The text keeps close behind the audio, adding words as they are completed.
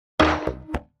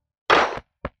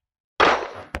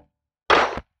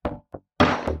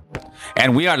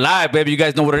And we are live, baby. You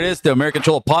guys know what it is. The American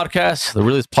Cholo Podcast, the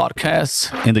realest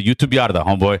podcast in the YouTube yarda,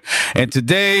 homeboy. And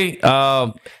today,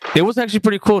 it was actually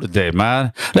pretty cool today,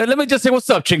 man. Let me just say what's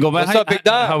up, Chingo, man. What's up, big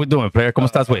dog? How we doing, player? ¿Cómo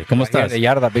estás, güey? ¿Cómo estás? The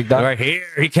yarda, big dog. Right here.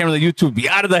 He came to the YouTube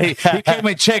yarda. He came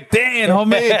and checked in,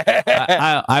 homie.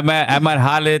 I'm at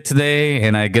Halle today,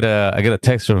 and I get a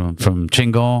text from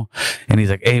Chingo, and he's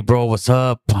like, "Hey, bro, what's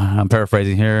up?" I'm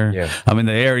paraphrasing here. Yeah. I'm in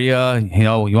the area. You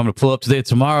know, you want me to pull up today,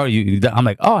 tomorrow? I'm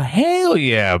like, "Oh, hell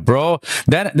yeah, bro!"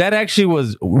 That actually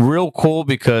was real cool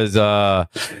because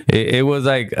it was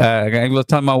like I was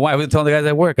telling my wife, I was telling the guys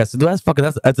at work. I said, "Dude,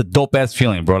 that's a dope ass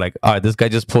feeling, bro." Like, all right, this guy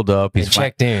just pulled up. He's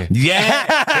checked in.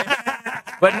 Yeah.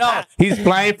 But no, he's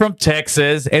flying from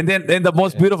Texas, and then the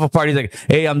most beautiful part, he's like,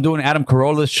 "Hey, I'm doing Adam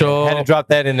Carolla's show." Had to drop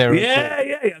that in there. Yeah.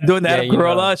 I'm doing the Adam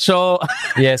Carolla show.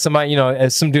 Yeah, somebody,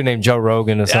 some dude named Joe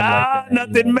Rogan or something like that.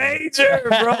 Nothing major,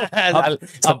 bro.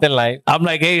 Something like. I'm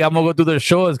like, "Hey, I'm gonna go do their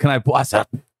shows. Can I said,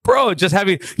 bro, just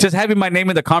having my name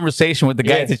in the conversation with the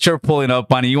guys that you're pulling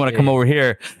up on, and you want to come over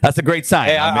here. That's a great sign.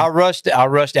 Hey, I rushed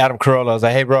Adam Carolla. I was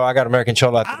like, "Hey, bro, I got American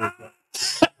Cholo after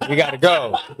this. We gotta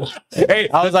go." Hey,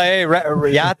 I was like, "Hey,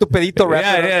 ya tu pedito,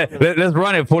 yeah. Let's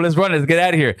run it, fool. Let's run it. Let's get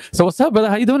out of here." So what's up, brother?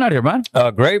 How you doing out here, man?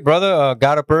 Great, brother.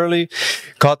 Got up early,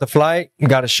 caught the flight,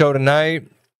 got a show tonight.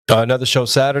 Another show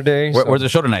Saturday. Where's the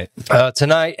show tonight?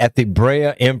 Tonight at the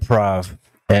Brea Improv.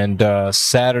 And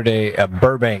Saturday at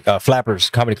Burbank Flappers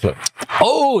Comedy Club.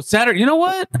 Oh, Saturday. You know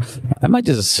what? I might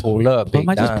just pull up.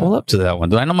 Just pull up to that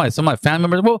one. I know some of my family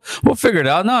members. We'll figure it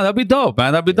out. No, that'd be dope,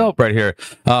 man. That'd be dope right here.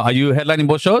 Are you headlining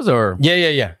both shows or?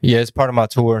 Yeah. It's part of my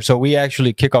tour. So we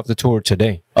actually kick off the tour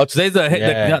today. Oh, today's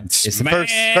it's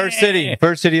the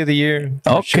first city of the year.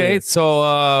 Okay, sure.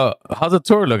 So how's the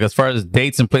tour look as far as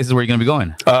dates and places where you're gonna be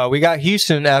going? We got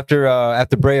Houston after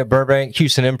Brea Burbank,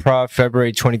 Houston Improv,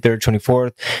 February 23rd,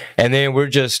 24th, and then we're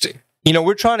just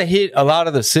we're trying to hit a lot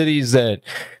of the cities that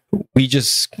we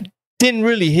just didn't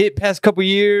really hit past couple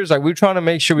years. Like we're trying to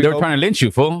make sure they're trying to lynch you,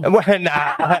 fool.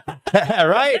 Nah,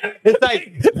 right? It's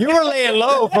like you were laying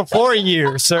low for 4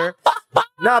 years, sir.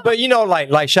 Nah, but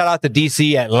like shout out to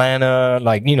DC, Atlanta.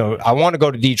 Like I want to go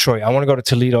to Detroit. I want to go to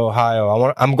Toledo,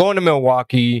 Ohio. I'm going to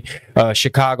Milwaukee,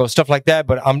 Chicago, stuff like that.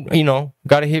 But I'm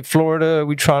got to hit Florida.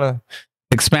 We trying to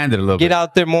expand it a little bit. Get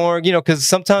out there more. Because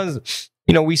sometimes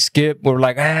we skip. We're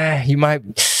like you might.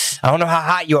 I don't know how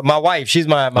hot you are. My wife, she's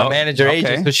my manager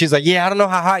agent. So she's like, "Yeah, I don't know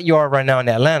how hot you are right now in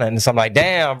Atlanta." And so I'm like,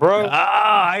 "Damn, bro."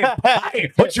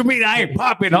 What you mean I ain't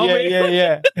popping, homie?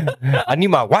 Yeah. I need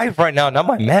my wife right now, not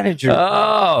my manager.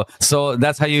 Oh, so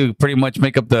that's how you pretty much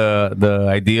make up the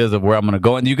ideas of where I'm going to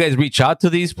go. And you guys reach out to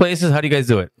these places? How do you guys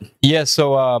do it? Yeah,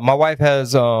 so my wife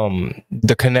has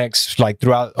the connects like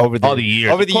throughout over the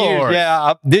years. Over the years,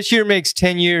 yeah. This year makes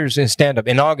 10 years in stand-up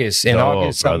in August.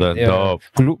 August, brother, dope.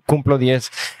 Cumplo 10.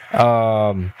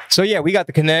 So yeah, we got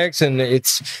the connects, and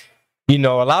it's a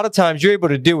lot of times you're able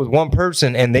to deal with one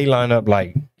person and they line up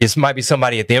like it might be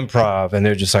somebody at the Improv and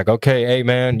they're just like, "Okay, hey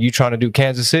man, you trying to do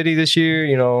Kansas City this year?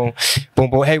 Boom,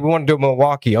 boom. Hey, we want to do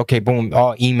Milwaukee. Okay, boom,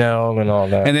 all email and all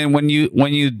that." And then when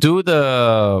you do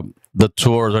the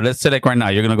tours, or let's say like right now,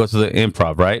 you're gonna go to the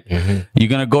Improv, right? Mm-hmm. You're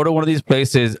gonna go to one of these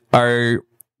places.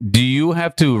 Do you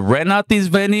have to rent out these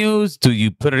venues? Do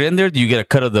you put it in there? Do you get a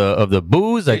cut of the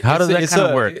booze? Like how does that kind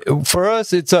of work? For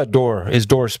us, it's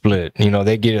door split.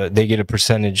 They get a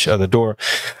percentage of the door.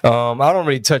 I don't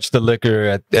really touch the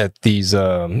liquor at these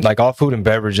like all food and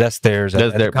beverage. That's theirs.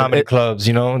 At the comedy clubs.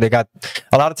 They got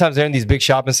a lot of times they're in these big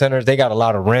shopping centers. They got a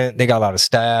lot of rent. They got a lot of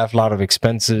staff, a lot of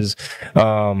expenses.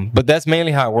 But that's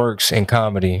mainly how it works in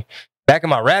comedy. Back in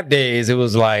my rap days, it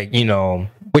was like,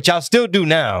 which I'll still do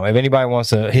now if anybody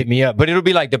wants to hit me up. But it'll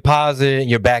be like deposit,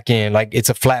 you're back in. Like it's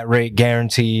a flat rate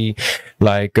guarantee.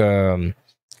 Like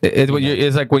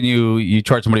it's like when you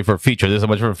charge somebody for a feature. There's so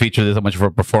much for a feature. There's so much for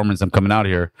a performance. I'm coming out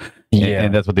here. Yeah,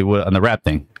 and that's what they would on the rap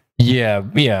thing. Yeah.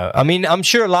 I mean, I'm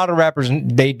sure a lot of rappers,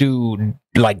 they do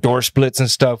like door splits and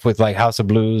stuff with like House of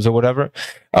Blues or whatever.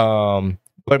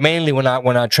 But mainly when I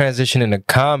transitioned into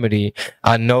comedy,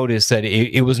 I noticed that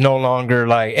it was no longer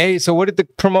like, "Hey, so what did the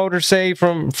promoter say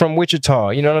from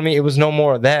Wichita?" You know what I mean? It was no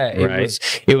more of that.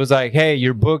 Right. It was like, "Hey,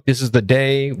 you're booked. This is the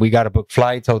day. We got to book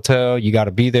flights, hotel. You got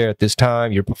to be there at this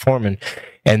time. You're performing."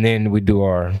 And then we do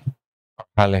our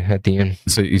at the end.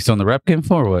 So you still in the rap game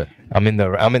for or what? I'm in the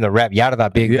rap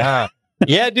yarda big time.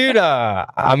 Yeah, dude.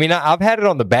 I mean, I've had it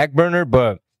on the back burner,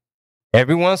 but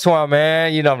every once in a while,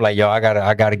 man, I'm like, yo, I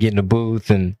gotta get in the booth,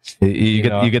 and you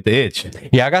get the itch.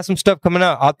 Yeah, I got some stuff coming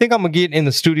out. I think I'm gonna get in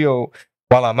the studio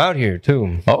while I'm out here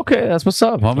too. Okay, that's what's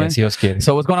up, homie.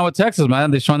 So what's going on with Texas,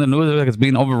 man? They're showing the news like it's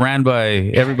being overran by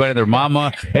everybody, their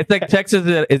mama. It's like Texas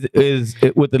is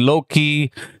with the low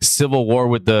key civil war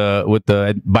with the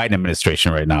Biden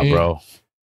administration right now, bro.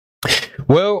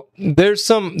 Well, there's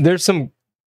some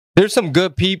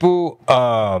good people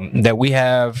that we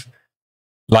have,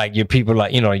 like your people,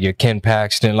 like your Ken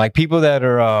Paxton, like people that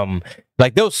are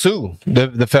like they'll sue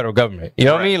the federal government. You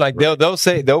know what I mean? Like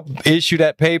they'll issue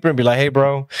that paper and be like, hey,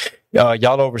 bro,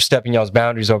 y'all overstepping y'all's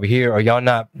boundaries over here, or y'all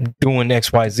not doing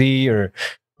XYZ or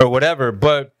whatever.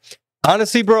 But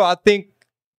honestly, bro, I think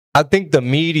the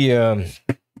media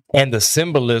and the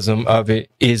symbolism of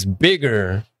it is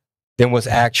bigger than what's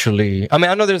actually. I mean,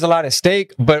 I know there's a lot at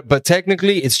stake, but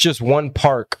technically it's just one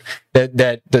park that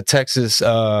the Texas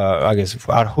I guess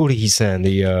who did he send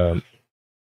the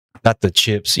not the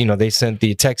chips, they sent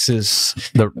the Texas.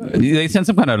 They sent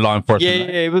some kind of law enforcement.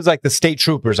 Yeah, it was like the state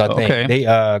troopers, I think. Okay.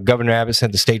 They Governor Abbott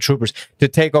sent the state troopers to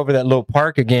take over that little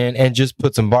park again and just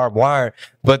put some barbed wire.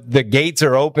 But the gates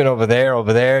are open over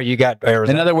there. You got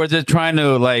Arizona. In other words, they're trying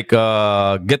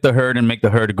to get the herd and make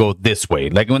the herd go this way.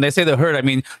 Like when they say the herd, I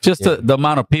mean just the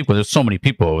amount of people. There's so many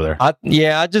people over there.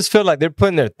 I just feel like they're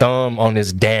putting their thumb on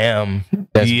this dam.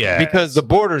 Because the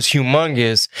border is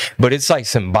humongous, but it's like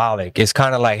symbolic. It's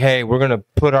kind of like, hey, we're gonna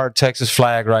put our Texas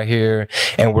flag right here,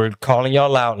 and we're calling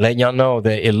y'all out, letting y'all know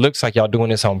that it looks like y'all doing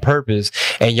this on purpose,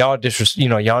 and y'all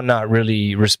y'all not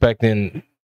really respecting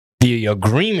the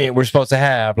agreement we're supposed to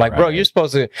have. Like, bro, you're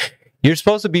supposed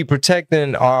to be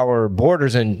protecting our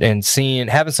borders and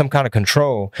having some kind of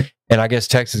control. And I guess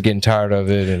Texas is getting tired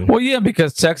of it. And well, yeah,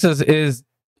 because Texas is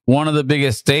one of the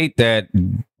biggest state that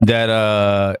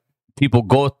people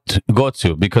go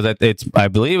to because I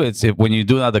believe when you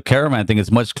do now the caravan thing,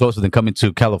 it's much closer than coming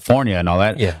to California and all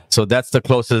that. Yeah. So that's the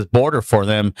closest border for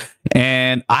them.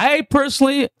 And I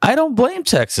personally don't blame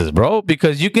Texas, bro,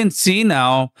 because you can see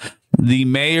now the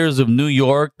mayors of New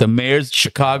York, the mayors of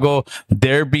Chicago,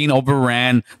 they're being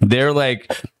overran. They're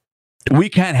like, we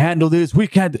can't handle this. We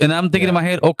can't. And I'm thinking in my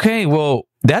head, okay, well,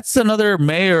 that's another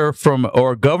mayor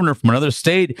or governor from another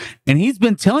state. And he's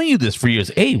been telling you this for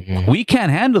years. Hey, we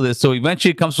can't handle this. So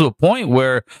eventually it comes to a point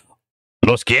where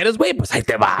 ¿los quieres, güey? Pues ahí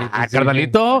te va,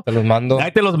 carnalito. Te los mando.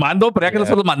 Ahí te los mando, pero ya que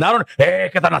los mandaron.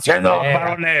 ¿Qué están haciendo,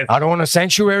 varones? I don't want a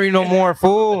sanctuary no more,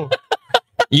 fool.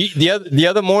 The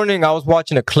other morning, I was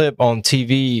watching a clip on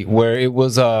TV where it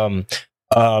was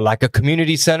like a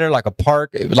community center, like a park,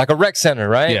 like a rec center,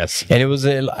 right? Yes. And it was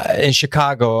in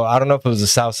Chicago. I don't know if it was the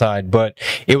South Side, but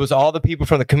it was all the people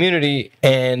from the community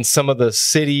and some of the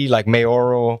city, like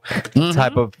mayoral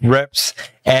type of reps.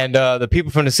 And the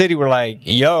people from the city were like,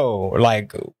 yo,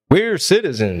 like, we're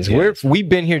citizens. Yes. We've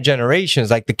been here generations.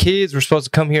 Like the kids were supposed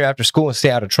to come here after school and stay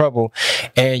out of trouble.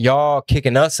 And y'all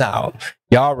kicking us out.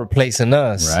 Y'all replacing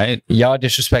us. Right. Y'all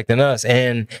disrespecting us.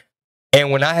 And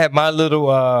when I had my little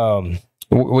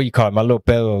what you call it? My little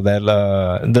pedo,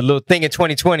 the little thing in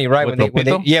 2020, right? When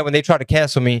they tried to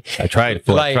cancel me. I tried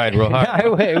real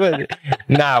hard.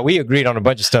 Nah, we agreed on a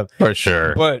bunch of stuff. For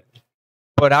sure.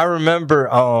 But I remember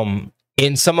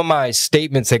in some of my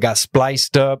statements that got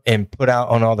spliced up and put out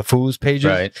on all the foods pages.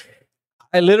 Right.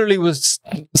 I literally was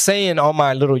saying on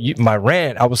my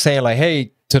rant, I was saying like,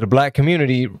 hey, to the black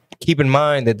community, keep in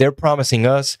mind that they're promising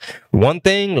us one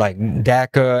thing, like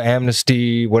DACA,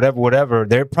 amnesty, whatever.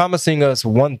 They're promising us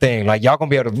one thing, like y'all gonna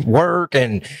be able to work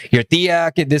and your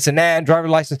TIAC, this and that, driver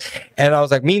license. And I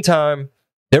was like, meantime,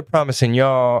 they're promising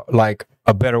y'all like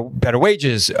a better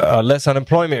wages, less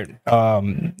unemployment,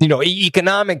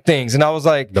 economic things. And I was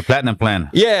like, the platinum plan.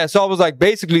 Yeah. So I was like,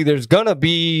 basically, there's gonna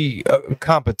be a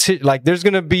competition. Like, there's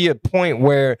gonna be a point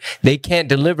where they can't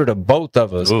deliver to both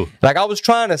of us. Ooh. Like, I was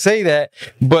trying to say that,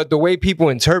 but the way people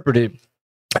interpret it,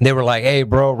 they were like, hey,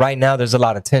 bro, right now there's a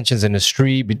lot of tensions in the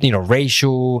street,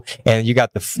 racial, and you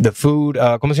got the food,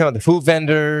 the food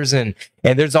vendors, and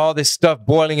there's all this stuff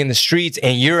boiling in the streets,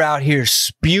 and you're out here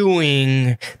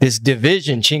spewing this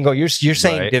division, Chingo. You're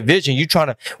saying division. You're trying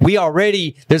to.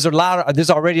 There's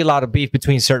already a lot of beef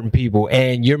between certain people,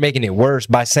 and you're making it worse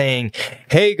by saying,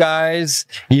 hey guys,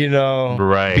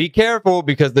 be careful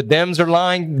because the Dems are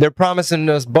lying. They're promising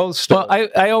us both stuff. Well,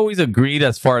 I always agreed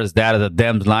as far as that as the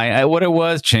Dems lying. What it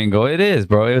was, Chingo, it is,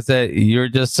 bro. It's that you're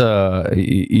just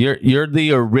you're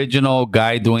the original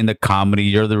guy doing the comedy.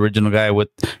 You're the original guy with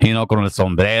con el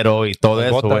sombrero y todo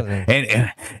eso.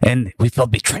 And we felt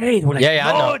betrayed. We're like,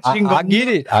 I know. I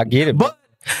get it. But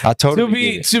I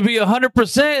totally to be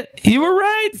 100%, you were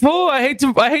right, fool. I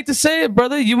hate to say it,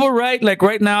 brother. You were right. Like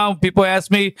right now, people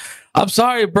ask me, I'm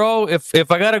sorry, bro.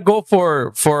 If I gotta go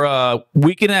for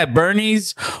Weekend at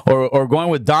Bernie's or going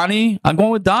with Donnie, I'm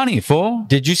going with Donnie, fool.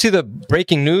 Did you see the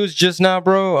breaking news just now,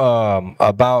 bro?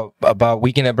 About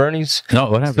Weekend at Bernie's?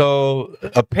 No, what happened? So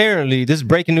apparently, this is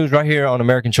breaking news right here on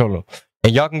American Cholo.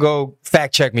 And y'all can go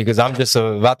fact check me because I'm just a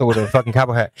vato with a fucking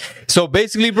cowboy hat. So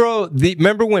basically, bro,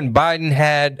 remember when Biden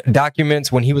had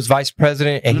documents when he was vice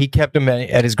president and he kept them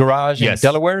at his garage in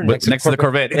Delaware? Next to the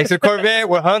Corvette. Next to the Corvette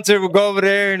where Hunter would go over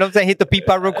there, you know what I'm saying? Hit the peep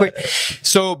out real quick.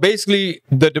 So basically,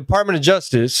 the Department of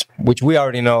Justice, which we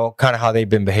already know kind of how they've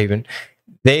been behaving,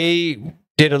 they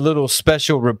did a little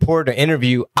special report or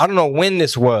interview. I don't know when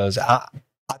this was.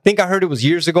 I think I heard it was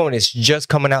years ago, and it's just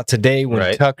coming out today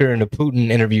when Tucker and the Putin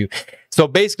interview. So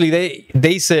basically,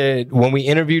 they said when we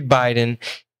interviewed Biden,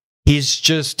 he's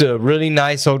just a really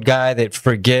nice old guy that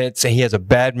forgets and he has a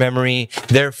bad memory.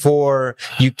 Therefore,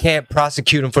 you can't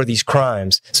prosecute him for these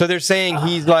crimes. So they're saying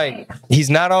he's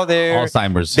not all there.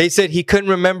 Alzheimer's. They said he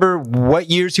couldn't remember what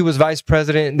years he was vice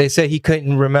president. They said he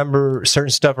couldn't remember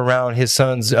certain stuff around his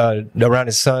son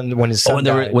when his son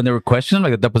died. When they were questioning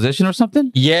like a deposition or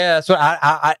something. Yeah, so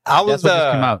I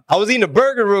was eating a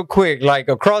burger real quick, like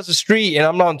across the street, and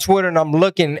I'm on Twitter and I'm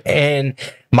looking and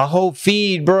my whole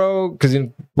feed, bro, because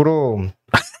you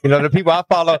know, the people I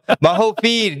follow, my whole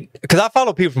feed, because I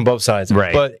follow people from both sides,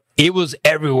 right? But it was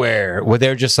everywhere where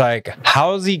they're just like,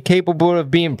 how is he capable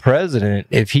of being president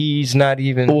if he's not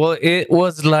even? Well, it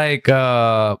was like,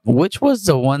 which was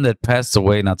the one that passed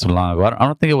away not too long ago? I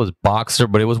don't think it was Boxer,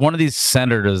 but it was one of these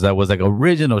senators that was like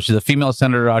original. She's a female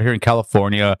senator out here in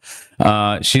California.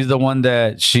 She's the one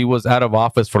that she was out of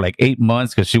office for like 8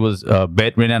 months because she was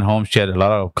bedridden at home. She had a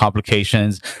lot of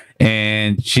complications.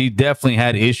 And she definitely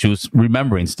had issues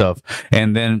remembering stuff.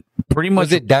 And then pretty much...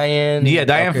 Was it Diane? Yeah,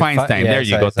 Diane Feinstein. There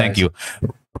you go. Thank you.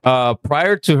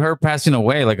 Prior to her passing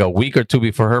away, like a week or two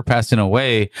before her passing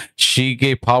away, she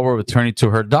gave power of attorney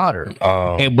to her daughter.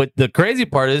 But the crazy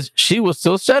part is she was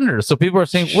still senator. So people are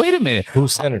saying, wait a minute.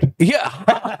 Who's senator? Yeah.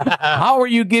 How are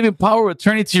you giving power of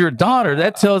attorney to your daughter?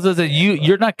 That tells us that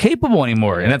you're not capable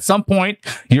anymore. And at some point,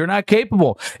 you're not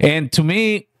capable. And to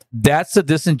me, that's the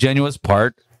disingenuous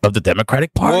part of the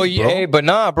Democratic Party. Well, yeah, but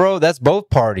nah, bro, that's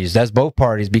both parties. That's both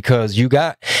parties because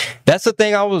that's the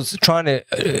thing I was trying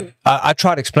to, I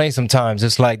try to explain sometimes.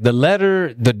 It's like the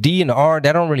letter, the D and the R,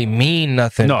 that don't really mean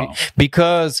nothing. No.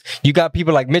 Because you got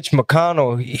people like Mitch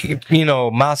McConnell, you know,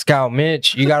 Moscow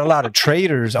Mitch, you got a lot of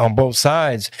traitors on both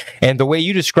sides. And the way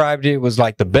you described it was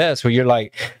like the best, where you're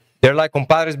like, they're like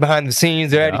compadres behind the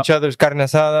scenes. They're at each other's carne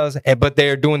asadas, but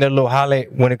they're doing their little jale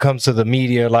when it comes to the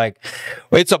media. Like,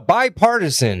 it's a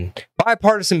bipartisan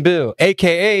bill,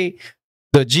 a.k.a.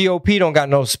 the GOP don't got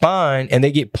no spine, and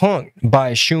they get punked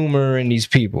by Schumer and these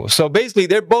people. So basically,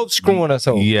 they're both screwing us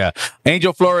over. Yeah.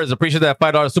 Angel Flores, appreciate that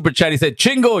 $5 super chat. He said,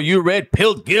 Chingo, you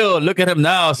red-pilled Gill. Look at him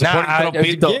now.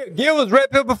 Gill was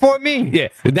red-pilled before me. Yeah,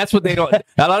 that's what they don't.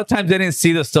 A lot of times they didn't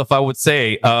see the stuff I would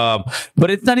say. But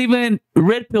it's not even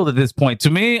red-pilled at this point. To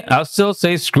me, I'll still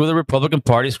say screw the Republican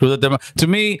Party, screw the Democrats. To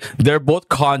me, they're both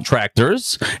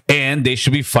contractors, and they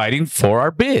should be fighting for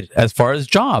our bid as far as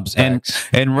jobs. And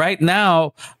right now,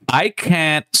 I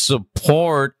can't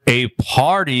support a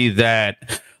party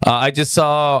that I just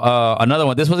saw another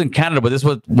one. This was in Canada, but this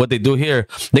was what they do here.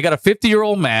 They got a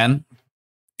 50-year-old man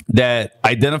that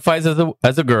identifies as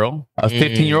a girl, a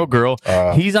 15-year-old girl.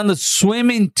 He's on the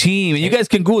swimming team, and you guys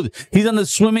can Google it. He's on the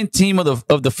swimming team of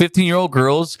the 15-year-old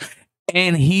girls,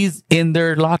 and he's in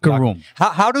their locker room.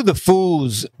 How do the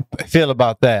fools feel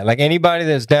about that? Like anybody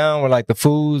that's down with like the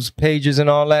fools pages and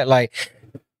all that, like.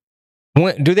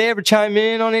 Do they ever chime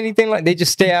in on anything? Like they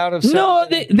just stay out of stuff? No,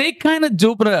 they kind of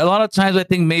do, but a lot of times I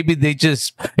think maybe they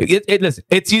just listen,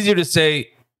 it's easier to say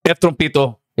F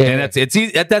trompito. Yeah. And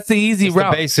that's the easy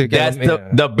route.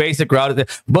 The basic route.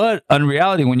 But in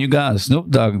reality, when you got Snoop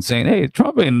Dogg saying, "Hey,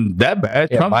 Trump ain't that bad,"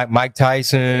 yeah, Trump, Mike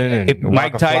Tyson,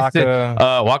 Waka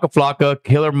Flocka,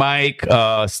 Killer Mike,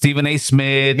 Stephen A.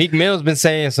 Smith, Meek Mill's been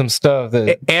saying some stuff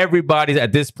that everybody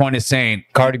at this point is saying.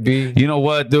 Cardi B, you know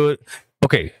what, dude?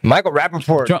 Okay, Michael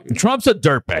Rappaport. Trump's a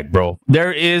dirtbag, bro.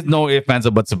 There is no ifs, ands,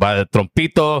 or buts about it.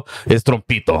 Trompito is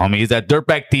Trompito, homie. He's that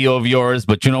dirtbag Theo of yours.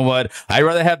 But you know what? I'd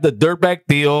rather have the dirtbag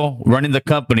Theo running the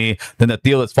company than the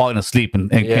Theo that's falling asleep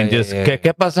and can just, ¿Qué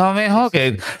pasó, man?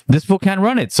 Okay, this fool can't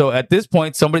run it. So at this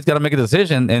point, somebody's got to make a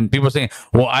decision. And people are saying,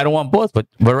 well, I don't want both. But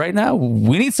right now,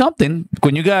 we need something.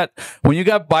 When you got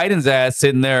Biden's ass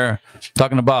sitting there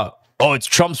talking about, oh, it's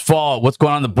Trump's fault. What's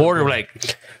going on the border?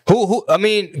 Like, who? I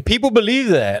mean, people believe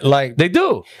that. Like they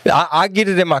do. I get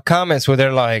it in my comments where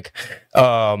they're like,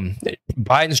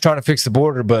 Biden's trying to fix the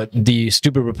border, but the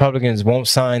stupid Republicans won't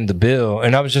sign the bill.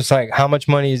 And I was just like, how much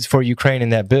money is for Ukraine in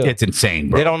that bill? It's insane,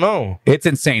 bro. They don't know. It's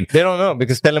insane. They don't know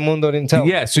because Telemundo didn't tell them.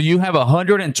 Yeah, so you have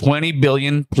 120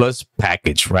 billion plus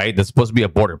package, right? That's supposed to be a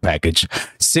border package.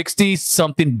 60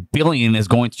 something billion is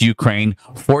going to Ukraine.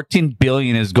 14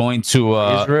 billion is going to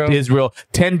Israel.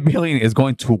 10 billion is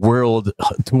going to world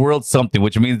something,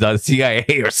 which means the CIA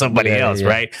or somebody else,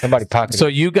 right? Somebody pocketed. So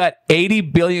you got 80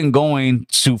 billion going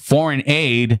to foreign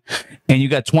aid, and you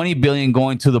got 20 billion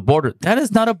going to the border. That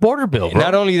is not a border bill, bro.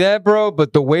 Not only that, bro,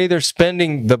 but the way they're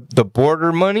spending the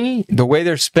border money, the way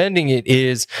they're spending it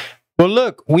is, well,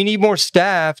 look, we need more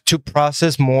staff to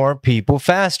process more people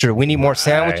faster. We need more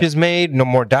sandwiches made, no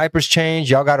more diapers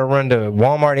changed. Y'all got to run to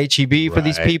Walmart, HEB for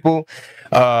these people.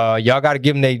 Y'all got to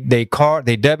give them they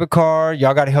debit card.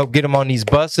 Y'all got to help get them on these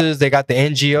buses. They got the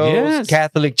NGOs,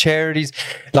 Catholic charities.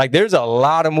 Like, there's a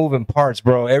lot of moving parts,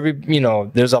 bro.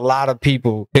 There's a lot of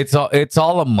people. It's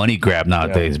all a money grab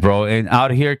nowadays, bro. And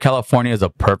out here, California is a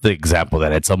perfect example of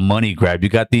that. It's a money grab. You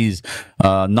got these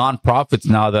nonprofits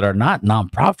now that are not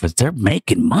nonprofits. They're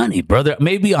making money, brother.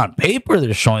 Maybe on paper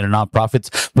they're showing they're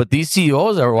nonprofits, but these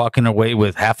CEOs are walking away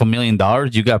with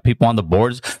 $500,000. You got people on the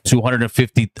boards,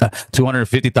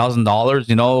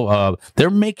 $250,000. They're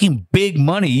making big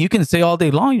money. You can say all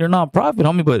day long you're nonprofit,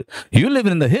 homie, but you're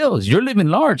living in the hills. You're living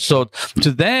large. So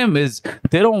to them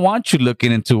they don't want you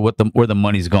looking into where the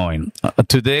money's going.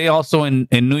 Today, also in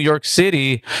New York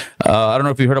City, I don't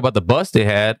know if you heard about the bus they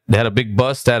had. They had a big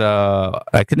bus that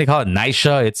I think they call it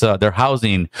NYCHA. It's their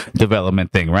housing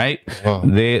development thing, right? Wow.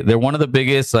 They're one of the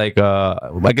biggest, I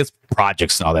guess,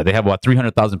 projects and all that. They have about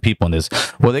 300,000 people in this.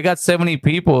 Well, they got 70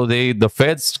 people. The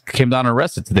feds came down and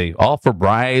arrested today, all for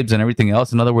bribes and everything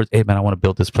else. In other words, hey man, I want to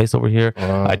build this place over here.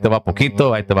 Ahí te va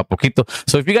poquito.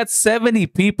 So if you got 70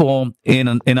 people in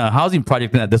a housing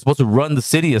project that they're supposed to run the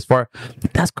city,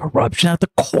 that's corruption at the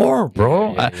core,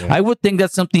 bro. I would think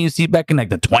that's something you see back in like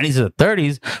the 20s or the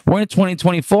 30s. We're in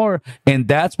 2024, and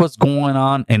that's what's going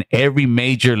on in every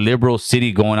major liberal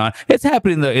city going on. It's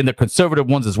happening in the conservative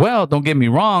ones as well. Don't get me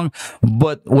wrong,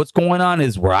 but what's going on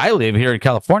is where I live here in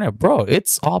California, bro.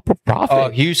 It's all for profit. Oh,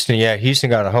 Houston, yeah, Houston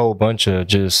got a whole bunch of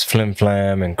just flim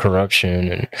flam and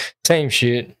corruption and same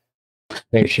shit.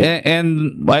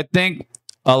 And I think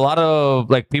a lot of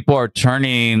people are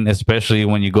turning, especially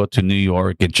when you go to New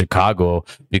York and Chicago,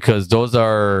 because those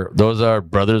are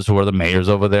brothers who are the mayors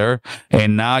over there,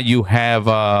 and now you have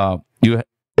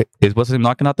is what's his name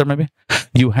knocking out there? Maybe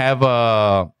you have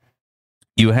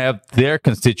their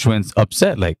constituents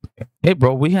upset, like, hey,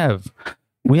 bro, we have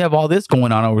all this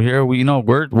going on over here.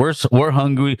 We're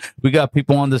hungry. We got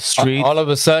people on the street. All of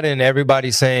a sudden,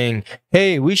 everybody's saying,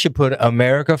 "Hey, we should put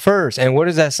America first." And what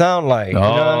does that sound like? You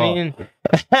know what I mean?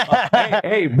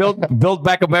 Hey, build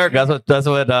back America. That's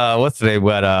what what's the name?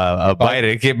 What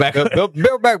Biden came back.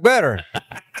 Build back better.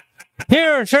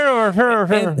 Here.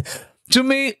 To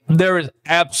me, there is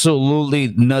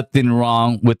absolutely nothing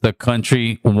wrong with the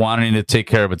country wanting to take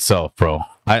care of itself, bro.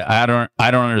 I don't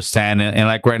understand it. And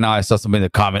like right now, I saw somebody in the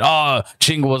comment, oh,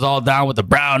 Chingo was all down with the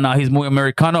brown. Now he's muy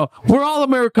Americano. We're all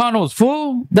Americanos,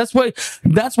 fool. That's why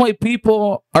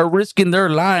people are risking their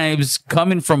lives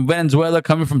coming from Venezuela,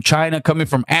 coming from China, coming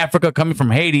from Africa, coming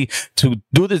from Haiti to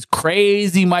do this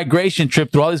crazy migration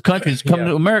trip through all these countries, coming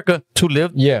to America to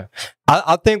live. Yeah.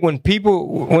 I think when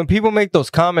people make those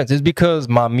comments, it's because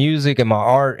my music and my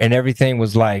art and everything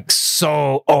was like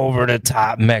so over the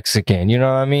top Mexican. You know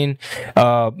what I mean?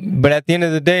 But at the end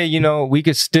of the day, we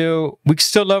could still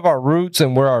love our roots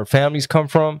and where our families come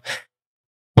from.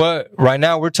 But right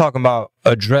now we're talking about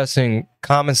addressing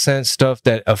common sense stuff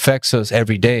that affects us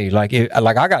every day. Like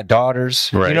I got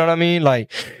daughters, right. You know what I mean?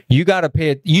 Like you got to pay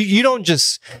it. You don't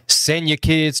just send your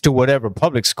kids to whatever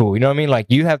public school. You know what I mean? Like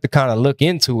you have to kind of look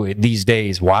into it these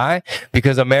days. Why?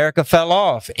 Because America fell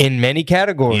off in many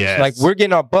categories. Yes. Like we're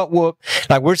getting our butt whooped.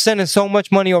 Like we're sending so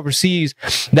much money overseas.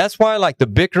 That's why like the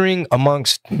bickering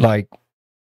amongst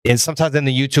and sometimes in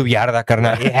the YouTube yarda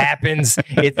carnal, it happens.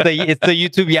 It's the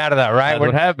YouTube yarda, right?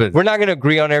 What happens? We're not gonna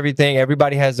agree on everything.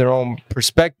 Everybody has their own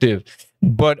perspective,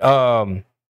 but I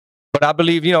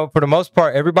believe for the most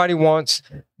part, everybody wants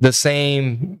the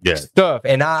same stuff.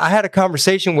 And I had a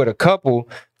conversation with a couple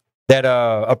that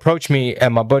approached me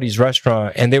at my buddy's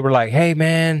restaurant, and they were like, "Hey,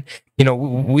 man,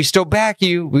 we still back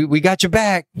you. We got your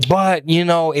back, but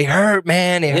it hurt,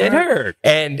 man. It hurt."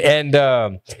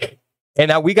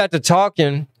 And we got to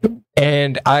talking,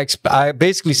 and I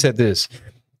basically said this.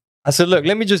 I said, look,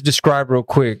 let me just describe real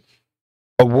quick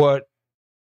of what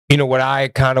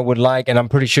I kind of would like, and I'm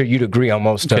pretty sure you'd agree on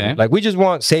most of it. Like, we just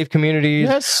want safe communities.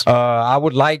 Yes. I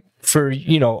would like for,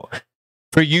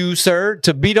 for you, sir,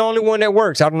 to be the only one that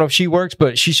works. I don't know if she works,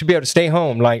 but she should be able to stay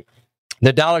home. Like,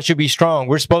 the dollar should be strong.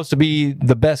 We're supposed to be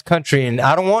the best country, and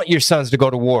I don't want your sons to go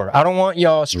to war. I don't want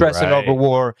y'all stressing over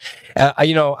war.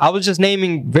 You know, I was just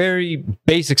naming very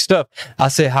basic stuff. I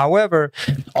said, however,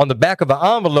 on the back of an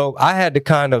envelope, I had to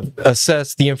kind of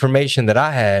assess the information that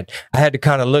I had. I had to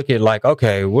kind of look at like,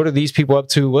 okay, what are these people up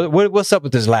to? What's up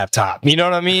with this laptop? You know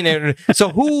what I mean? And so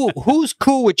who's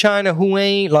cool with China? Who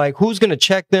ain't? Like, who's going to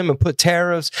check them and put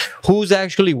tariffs? Who's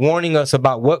actually warning us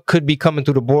about what could be coming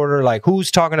through the border? Like,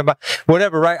 who's talking about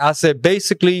whatever, right? I said,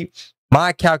 basically,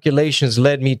 my calculations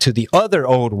led me to the other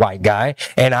old white guy,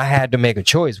 and I had to make a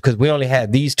choice because we only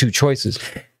had these two choices.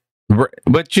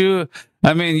 But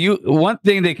one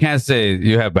thing they can't say,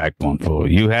 you have backbone,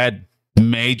 fool. You had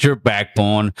major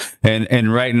backbone,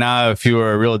 and right now, if you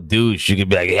were a real douche, you could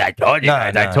be like, yeah, I told you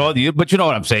guys, I told you. But you know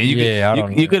what I'm saying?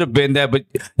 You could have been that, but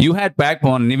you had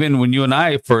backbone, and even when you and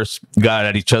I first got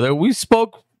at each other, we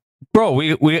spoke. Bro,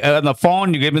 we on the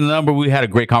phone, you gave me the number, we had a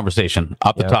great conversation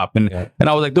off the top. And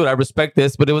I was like, dude, I respect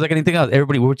this, but it was like anything else.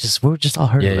 Everybody, we were just all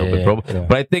hurt a little bit, bro. Yeah.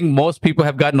 But I think most people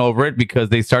have gotten over it because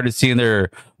they started seeing their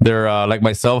like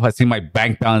myself, I see my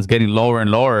bank balance getting lower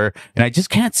and lower, and I just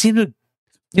can't seem to,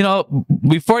 you know,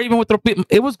 before I even went through,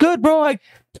 it was good, bro. I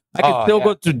could still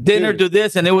go to dinner, do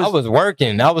this, and I was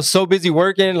working. I was so busy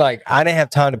working, like I didn't have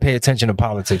time to pay attention to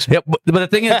politics. Yeah, but the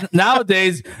thing is,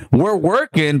 nowadays we're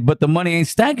working, but the money ain't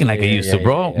stacking like it used to,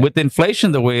 bro. With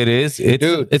inflation the way it is,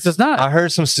 it's just not. I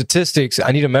heard some statistics.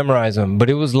 I need to memorize them, but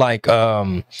it was like,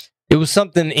 it was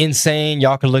something insane.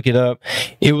 Y'all can look it up.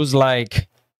 It was like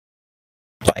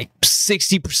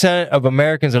 60% of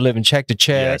Americans are living check to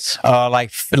check. Yes.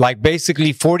 Like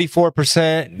basically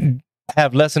 44%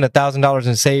 have less than $1,000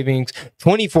 in savings.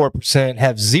 24%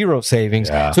 have zero savings.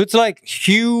 Yeah. So it's like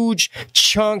huge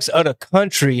chunks of the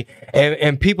country,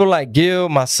 and people like Gill,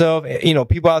 myself, you know,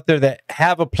 people out there that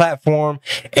have a platform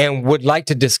and would like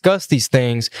to discuss these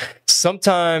things.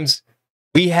 Sometimes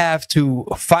we have to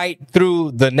fight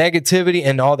through the negativity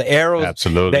and all the arrows.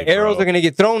 Absolutely, the arrows are going to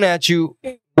get thrown at you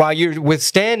while you're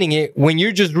withstanding it, when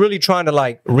you're just really trying to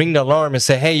like ring the alarm and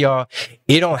say, hey, y'all,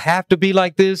 it don't have to be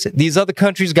like this. These other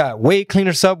countries got way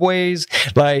cleaner subways.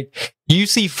 Like, you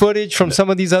see footage from some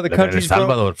of these other countries, bro.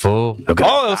 El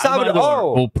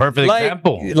Salvador, perfect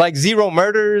example. Like zero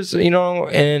murders, you know,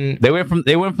 and they went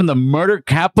from the murder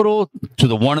capital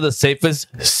to one of the safest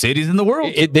cities in the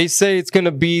world. They say it's going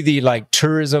to be the like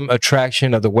tourism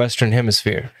attraction of the Western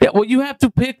Hemisphere. Yeah, well, you have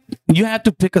to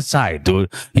pick a side,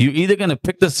 dude. You're either going to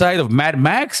pick the side of Mad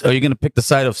Max or you're going to pick the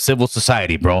side of civil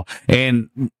society, bro.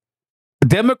 And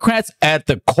Democrats at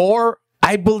the core,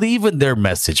 I believe in their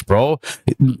message, bro.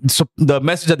 So the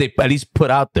message that they at least put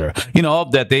out there, you know,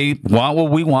 that they want what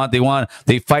we want.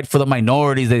 They fight for the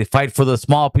minorities. They fight for the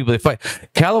small people. They fight.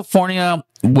 California,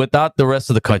 without the rest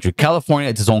of the country, California,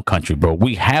 it's its own country, bro.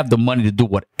 We have the money to do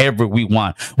whatever we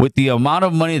want. With the amount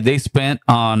of money they spent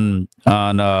on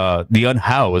the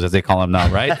unhoused, as they call them now,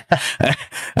 right?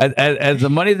 as the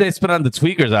money they spent on the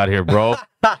tweakers out here, bro.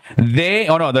 The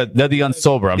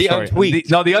unsober. I'm sorry. The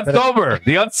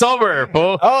unsober.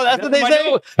 Fool. Oh, that's what they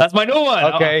say. That's my new one.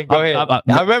 Okay, go ahead.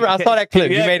 I remember. I saw that clip.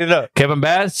 You made it up. Karen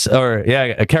Bass.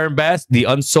 The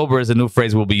unsober is a new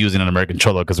phrase we'll be using in American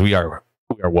Cholo because we are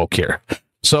woke here.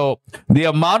 So the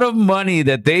amount of money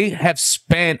that they have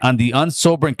spent on the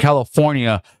unsober in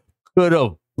California could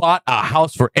have bought a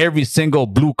house for every single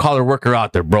blue collar worker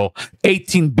out there, bro.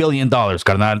 $18 billion,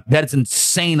 carnal. That's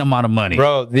insane amount of money,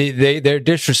 bro. They're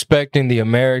disrespecting the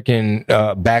American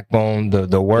backbone,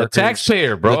 the workers, the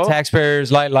taxpayer, bro. The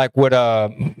taxpayers, like what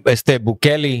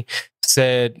Bukele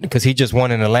said, because he just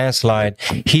won in a landslide.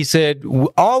 He said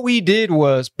all we did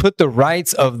was put the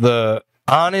rights of the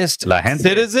honest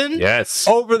citizen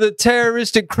over the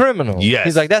terroristic criminal. Yes.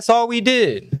 He's like, that's all we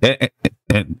did.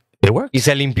 And it worked. Y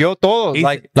se limpió todo,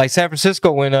 like San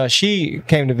Francisco when she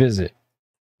came to visit.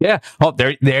 Yeah. Oh,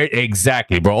 there,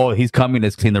 exactly, bro. Oh, he's coming.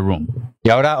 Let's clean the room. Y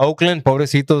ahora Oakland,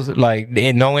 pobrecitos, like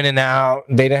no In and Out.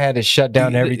 They done had to shut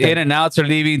down everything. In and Outs are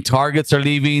leaving. Targets are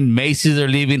leaving. Macy's are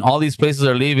leaving. All these places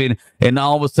are leaving. And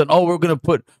now all of a sudden, oh, we're gonna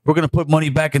put money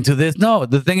back into this. No,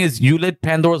 the thing is, you let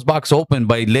Pandora's box open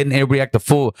by letting everybody act a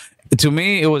fool. To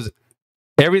me, it was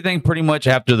everything pretty much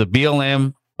after the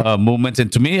BLM movements.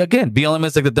 And to me, again, BLM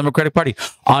is like the Democratic Party.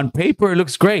 On paper, it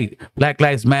looks great. Black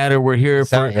Lives Matter. We're here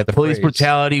for police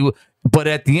brutality. But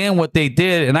at the end, what they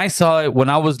did, and I saw it when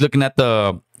I was looking at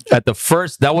the at the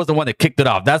first, that was the one that kicked it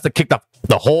off. That's the kicked off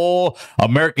the whole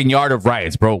American yard of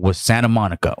riots, bro, was Santa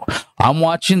Monica. I'm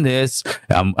watching this.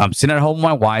 I'm sitting at home with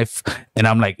my wife, and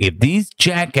I'm like, if these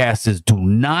jackasses do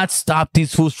not stop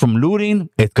these fools from looting,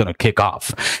 it's gonna kick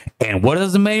off. And what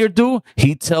does the mayor do?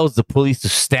 He tells the police to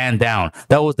stand down.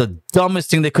 That was the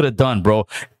dumbest thing they could have done, bro.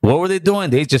 What were they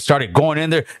doing? They just started going in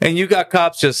there, and you got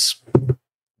cops just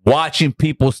watching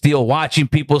people steal, watching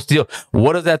people steal.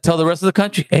 What does that tell the rest of the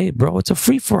country? Hey, bro, it's a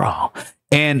free-for-all.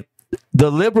 And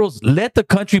the liberals let the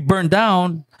country burn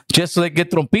down just so they get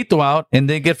Trompito out and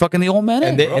they get fucking the old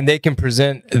man and they can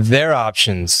present their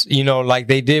options, you know, like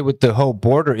they did with the whole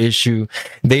border issue.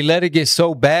 They let it get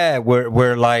so bad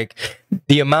where like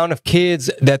the amount of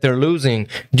kids that they're losing.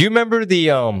 Do you remember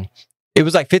the it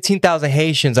was like 15,000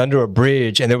 Haitians under a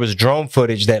bridge, and there was drone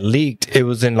footage that leaked. It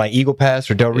was in like Eagle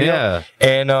Pass or Del Rio. Yeah.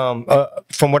 And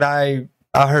from what I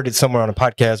heard it somewhere on a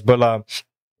podcast, but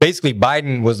basically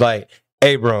Biden was like,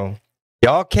 hey, bro,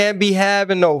 y'all can't be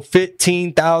having no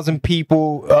 15,000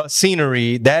 people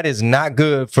scenery. That is not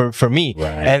good for me.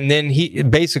 Right. And then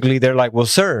they're like, well,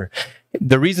 sir,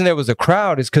 the reason there was a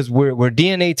crowd is because we're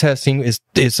DNA testing is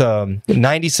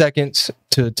 90 seconds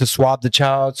to swab the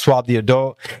child, swab the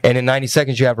adult, and in 90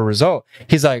 seconds you have a result.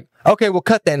 He's like, okay, we'll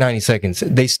cut that 90 seconds.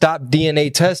 They stopped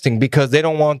DNA testing because they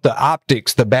don't want the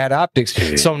optics, the bad optics.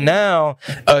 Yeah. So now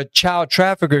a child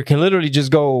trafficker can literally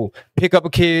just go pick up a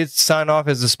kid, sign off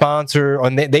as a sponsor,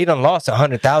 and they done lost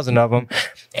 100,000 of them.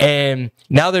 And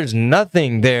now there's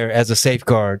nothing there as a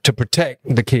safeguard to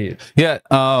protect the kid. Yeah.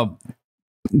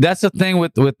 That's the thing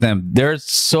with them. They're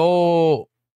so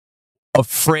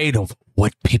afraid of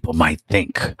what people might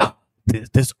think.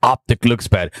 This optic looks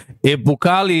bad. If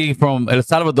Bukali from El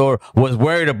Salvador was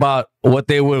worried about what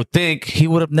they would think, he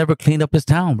would have never cleaned up his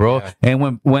town, bro. Yeah.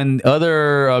 And when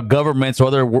other governments or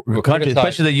other countries,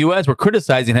 especially the U.S., were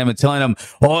criticizing him and telling him,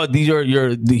 "Oh,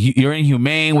 you're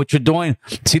inhumane. What you're doing."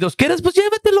 Si los quieres, pues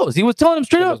llévatelos. He was telling them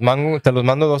straight up. Te los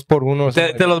mando dos por uno.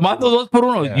 Te los mando dos por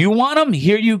uno. Yeah. You want them?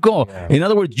 Here you go. Yeah. In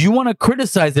other words, you want to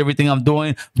criticize everything I'm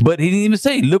doing, but he didn't even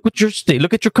say, "Look at your state.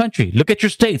 Look at your country. Look at your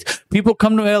states." People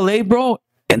come to L.A., bro,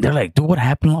 and they're like, "Dude, what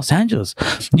happened in Los Angeles?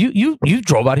 You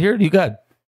drove out here. You got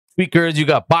speakers, you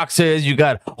got boxes, you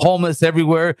got homeless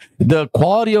everywhere." The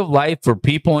quality of life for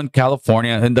people in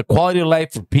California and the quality of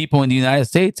life for people in the United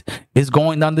States is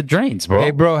going down the drains, bro.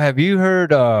 Hey, bro, have you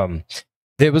heard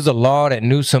there was a law that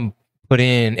Newsom put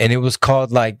in, and it was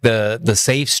called like the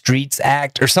Safe Streets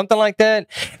Act or something like that?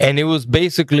 And it was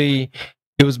basically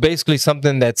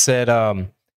something that said,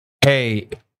 hey,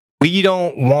 we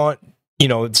don't want, you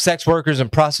know, sex workers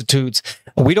and prostitutes.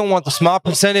 We don't want the small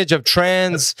percentage of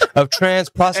trans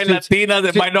prostitutes and Latinas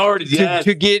and minorities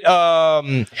to get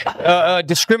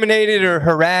discriminated or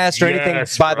harassed or anything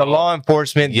by the law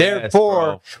enforcement.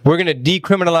 Therefore, we're going to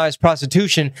decriminalize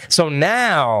prostitution. So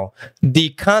now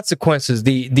the consequences,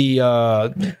 the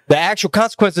actual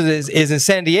consequences is in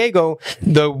San Diego.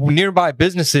 The nearby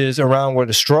businesses around where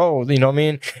the stroll, you know what I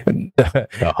mean?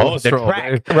 The whole stroll,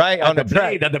 track, right? On the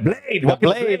blade, the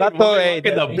blade.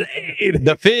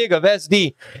 The fig of SD.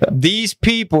 These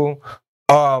people,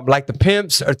 like the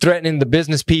pimps, are threatening the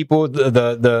business people.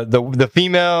 The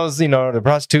females, you know, the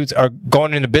prostitutes are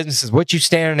going into businesses. What you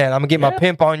staring at? I'm gonna get my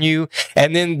pimp on you.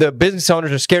 And then the business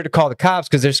owners are scared to call the cops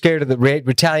because they're scared of the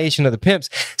retaliation of the pimps.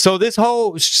 So this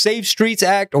whole Safe Streets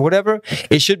Act or whatever,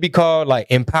 it should be called like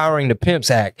Empowering the Pimps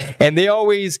Act. And they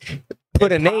always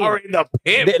put a name.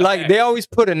 They always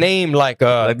put a name like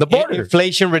the border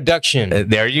inflation reduction.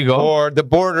 There you go. Or the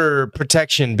border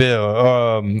protection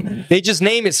bill. They just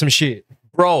name it some shit,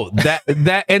 bro.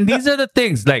 That and these are the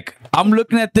things. Like I'm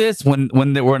looking at this when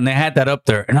they had that up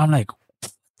there, and I'm like,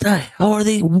 what the hell are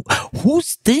they?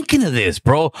 Who's thinking of this,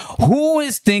 bro? Who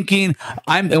is thinking?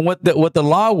 And what the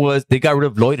law was, they got rid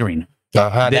of loitering.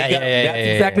 That's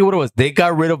exactly what it was. They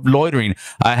got rid of loitering.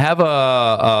 I have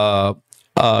a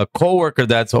coworker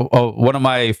that's one of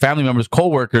my family members'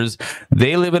 coworkers.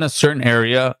 They live in a certain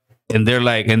area, and they're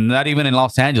like, and not even in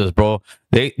Los Angeles, bro.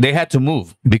 They had to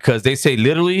move because they say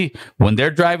literally when they're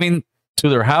driving to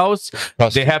their house,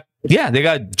 they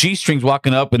got G-strings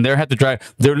walking up, and they have to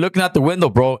drive. They're looking out the window,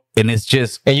 bro, and it's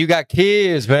just. And you got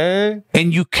kids, man,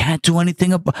 and you can't do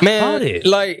anything about it.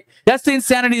 Like. That's the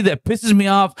insanity that pisses me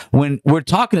off when we're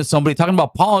talking to somebody, talking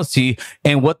about policy,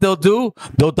 and what they'll do,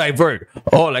 they'll divert.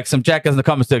 Oh, like some jackass in the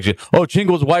comment section. Oh,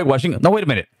 Chingo's whitewashing. No, wait a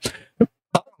minute.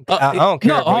 I don't care.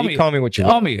 No, homie, you call me what you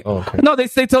want. Homie. Oh, okay. No, they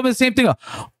tell me the same thing.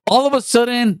 All of a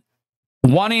sudden,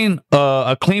 wanting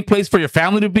a clean place for your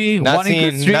family to be, not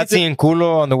seeing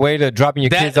culo on the way to dropping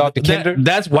your kids off to kinder.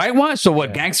 That's whitewash. So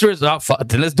what? Gangsters? Then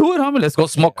let's do it, homie. Let's go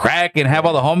smoke crack and have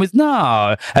all the homies.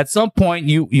 No, at some point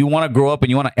you want to grow up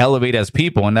and you want to elevate as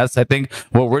people, and that's I think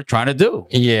what we're trying to do.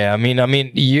 Yeah, I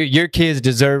mean, your kids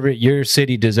deserve it. Your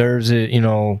city deserves it. You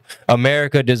know,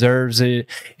 America deserves it.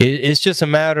 It's just a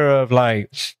matter of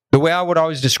like. The way I would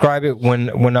always describe it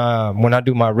when I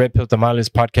do my Red Pill Tamales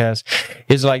podcast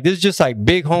is like, this is just like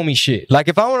big homie shit. Like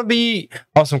if I want to be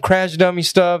on some crash dummy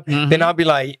stuff, then I'll be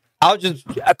like, I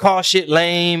call shit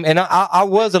lame. And I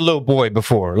was a little boy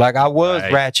before. Like I was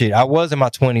ratchet. I was in my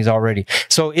 20s already.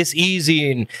 So it's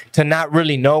easy to not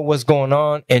really know what's going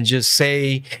on and just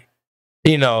say,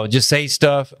 just say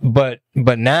stuff. But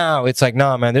now it's like,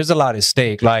 nah, man, there's a lot at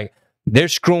stake. Like, they're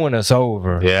screwing us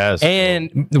over. Yes.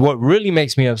 And what really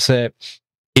makes me upset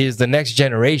is the next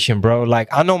generation, bro. Like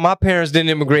I know my parents didn't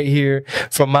immigrate here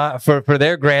for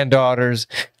their granddaughters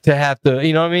to have to,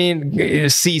 you know what I mean,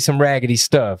 see some raggedy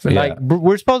stuff. Yeah. Like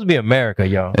we're supposed to be America,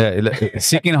 yo. Yeah,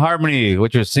 seeking harmony.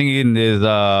 What you're singing is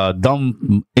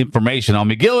dumb information. I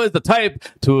mean, Gill is the type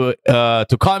to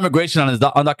call immigration on his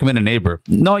undocumented neighbor.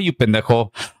 No, you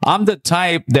pendejo. I'm the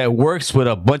type that works with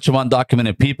a bunch of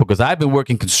undocumented people because I've been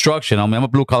working construction. I mean, I'm a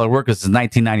blue collar worker since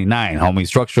 1999, homie,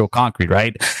 structural concrete,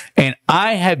 right? And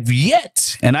I have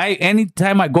yet, and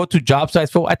anytime I go to job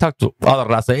sites, I talk to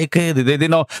other raza. Hey, they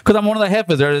know because I'm one of the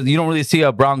jefes there. You don't really see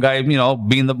a brown guy, being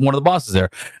one of the bosses there.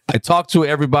 I talk to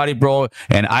everybody, bro,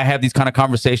 and I have these kind of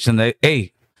conversations. That,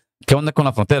 hey, ¿qué onda con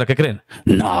la frontera? ¿Qué creen?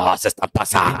 No, se está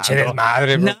pasando.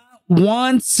 Not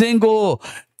one single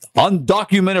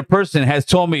undocumented person has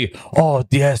told me, oh,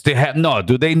 yes, they have. No,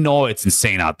 dude, they know it's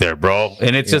insane out there, bro.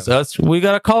 And it's just us. We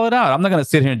got to call it out. I'm not going to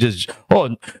sit here and just,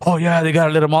 oh, yeah, they got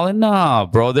to let them all in. Nah,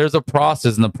 bro, there's a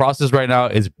process. And the process right now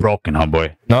is broken,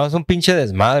 homeboy. No, es un pinche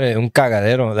desmadre, un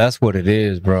cagadero. That's what it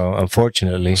is, bro,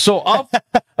 unfortunately. So, I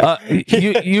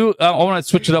want to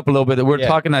switch it up a little bit. We're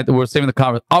saving the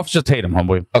conversation. Officer Tatum,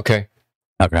 homeboy. Okay,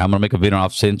 I'm going to make a video on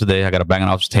Officer Tatum today. I got to bang on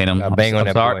Officer Tatum.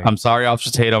 I'm sorry,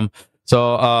 Officer Tatum.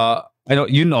 So I know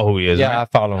you know who he is. Yeah, right? I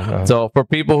follow him. So for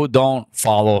people who don't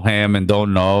follow him and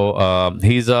don't know,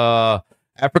 he's a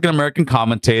African American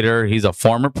commentator. He's a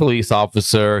former police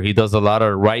officer. He does a lot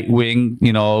of right wing,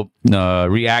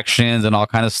 reactions and all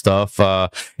kind of stuff.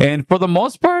 And for the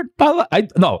most part, I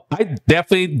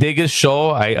definitely dig his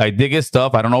show. I dig his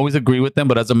stuff. I don't always agree with him,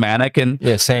 but as a man, I can.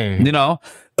 Yeah, same.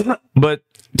 But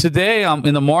today,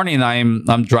 in the morning,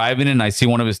 I'm driving and I see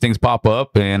one of his things pop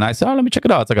up, and I said, "Oh, let me check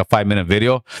it out." It's like a 5-minute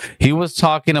video. He was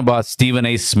talking about Stephen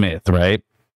A. Smith, right?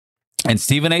 And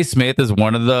Stephen A. Smith is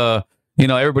one of the,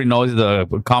 everybody knows he's the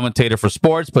commentator for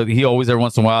sports, but he always every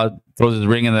once in a while throws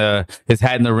his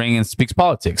hat in the ring and speaks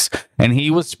politics. And he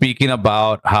was speaking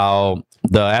about how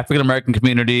the African American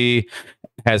community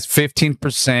has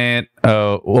 15%,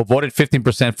 voted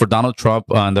 15% for Donald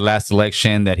Trump on the last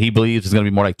election, that he believes is going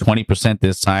to be more like 20%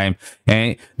 this time.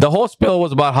 And the whole spill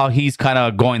was about how he's kind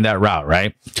of going that route,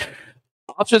 right?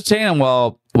 Officer Tatum,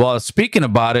 while speaking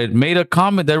about it, made a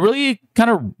comment that really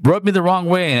kind of rubbed me the wrong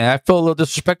way, and I feel a little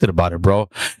disrespected about it, bro.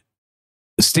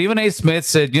 Stephen A. Smith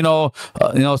said, so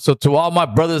to all my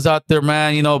brothers out there,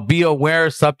 man, be aware,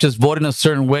 stop just voting a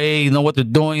certain way, what they're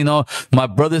doing, my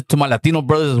brothers, to my Latino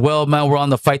brothers as well, man, we're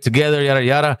on the fight together, yada,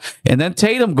 yada. And then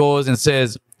Tatum goes and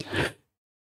says,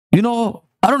 I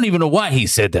don't even know why he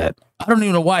said that. I don't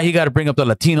even know why he got to bring up the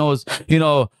Latinos.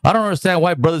 I don't understand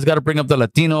why brothers got to bring up the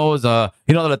Latinos. The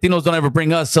Latinos don't ever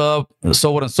bring us up,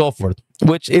 so on and so forth,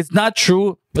 which is not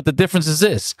true. But the difference is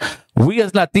this. We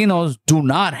as Latinos do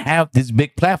not have these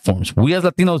big platforms. We as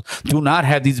Latinos do not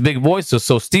have these big voices.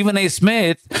 So Stephen A.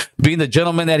 Smith, being the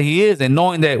gentleman that he is, and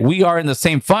knowing that we are in the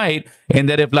same fight, and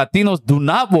that if Latinos do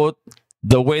not vote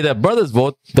the way that brothers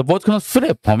vote, the vote's gonna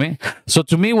flip, homie. So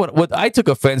to me, what I took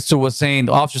offense to was saying,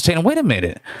 Officer Tatum, wait a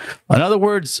minute. In other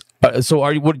words,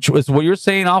 what you're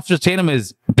saying, Officer Tatum,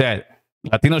 is that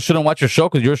Latinos shouldn't watch your show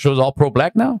because your show is all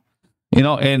pro-black now?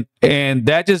 And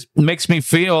that just makes me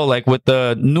feel like with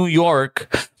the New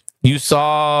York, you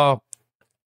saw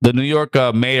the New York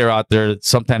mayor out there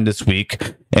sometime this week,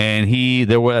 and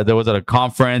there was at a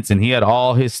conference, and he had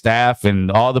all his staff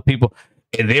and all the people.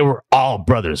 And they were all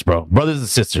brothers, bro. Brothers and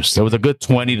sisters. There was a good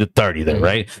 20 to 30 there,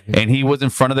 right? And he was in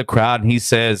front of the crowd and he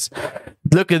says,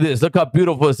 look at this. Look how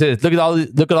beautiful this is. Look at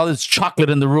all this chocolate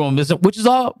in the room.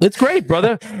 It's great,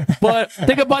 brother. But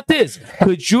think about this.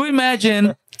 Could you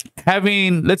imagine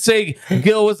having, let's say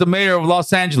Gill was the mayor of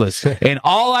Los Angeles, and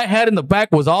all I had in the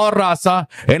back was all raza,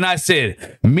 and I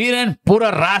said, miren,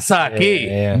 pura raza aquí.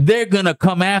 Yeah. They're going to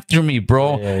come after me,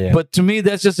 bro. Yeah. But to me,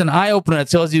 that's just an eye-opener that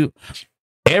tells you,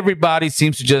 everybody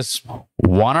seems to just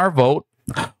want our vote,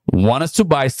 want us to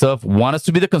buy stuff, want us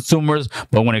to be the consumers.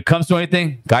 But when it comes to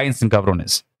anything, cállense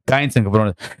cabrones.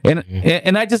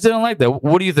 And I just didn't like that.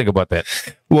 What do you think about that?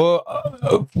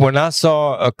 Well, when I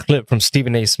saw a clip from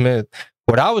Stephen A. Smith,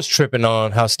 what I was tripping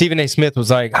on, how Stephen A. Smith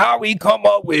was like, how we come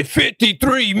up with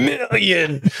 53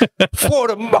 million for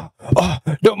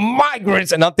the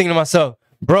migrants. And I'm thinking to myself,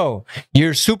 bro,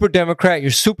 you're super Democrat,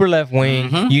 you're super left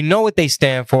wing, you know what they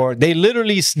stand for. They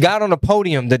literally got on a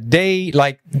podium the day,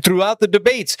 like throughout the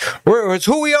debates, where it's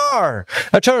who we are.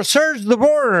 I try to surge the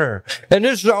border, and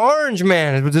there's the orange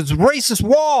man with this racist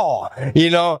wall, you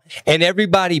know, and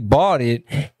everybody bought it.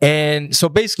 And so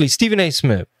basically, Stephen A.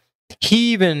 Smith,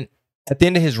 he even at the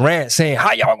end of his rant saying,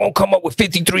 how y'all gonna come up with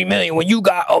 53 million when you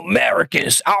got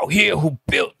Americans out here who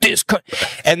built this country?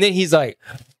 And then he's like,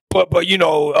 but you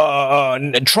know,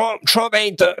 Trump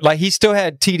ain't the, like, he still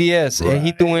had TDS, right. And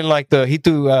he threw in like he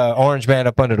threw Orange Man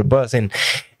up under the bus, and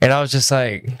I was just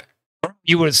like,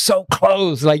 you were so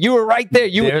close, like you were right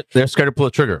there. They're scared to pull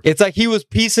a trigger. It's like he was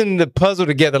piecing the puzzle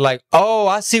together. Like, oh,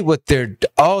 I see what they're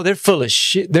full of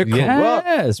shit. They're corrupt.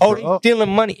 Yes, oh, they're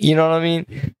stealing money. You know what I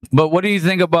mean? But what do you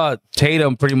think about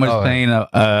Tatum pretty much saying,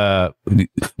 why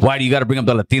do you got to bring up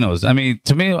the Latinos? I mean,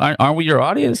 to me, aren't we your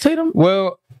audience, Tatum?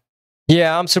 Well,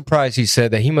 yeah, I'm surprised he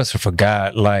said that. He must have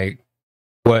forgot, like,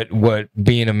 what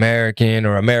being American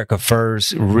or America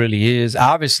First really is.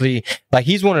 Obviously, like,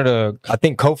 he's one of the, I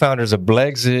think, co-founders of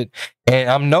Blexit, and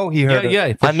I know he heard.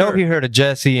 I know he heard of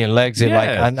Jesse and Lexit.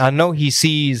 Yes. Like, I know he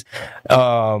sees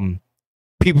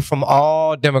people from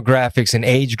all demographics and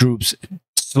age groups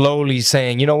slowly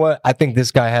saying, you know what, I think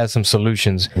this guy has some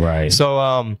solutions. Right. So,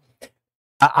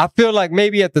 I feel like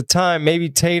maybe at the time, maybe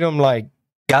Tatum like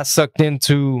got sucked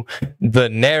into the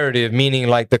narrative, meaning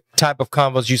like the type of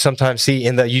combos you sometimes see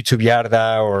in the YouTube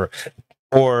yada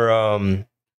or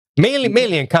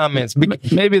mainly in comments.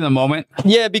 Maybe in the moment.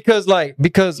 Yeah, because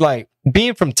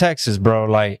being from Texas, bro,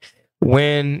 like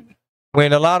when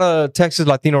a lot of Texas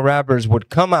Latino rappers would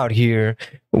come out here,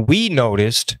 we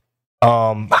noticed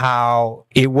how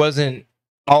it wasn't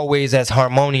always as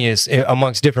harmonious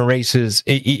amongst different races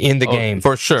in the game.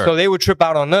 For sure. So they would trip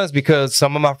out on us because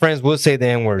some of my friends would say the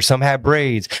N-word. Some had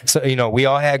braids. So, you know, we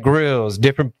all had grills,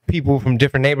 different people from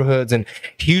different neighborhoods, and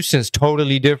Houston's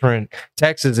totally different.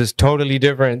 Texas is totally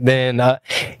different than,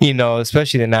 you know,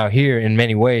 especially than out here in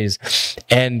many ways.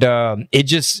 And it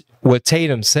just, what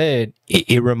Tatum said,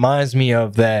 it reminds me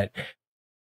of that,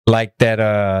 like that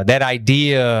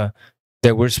idea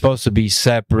that we're supposed to be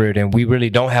separate and we really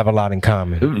don't have a lot in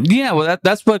common. Yeah, well,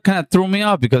 that's what kind of threw me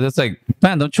off, because it's like,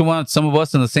 man, don't you want some of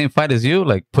us in the same fight as you,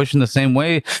 like pushing the same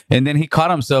way? And then he caught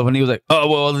himself and he was like, oh,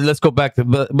 well, let's go back to,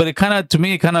 but it kind of, to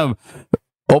me, it kind of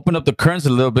open up the currents a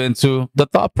little bit into the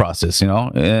thought process, you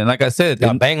know. And like I said,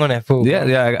 bang on that fool.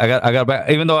 Yeah, I got bang.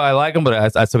 Even though I like him,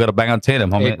 but I still got to bang on Tatum,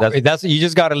 homie. That's you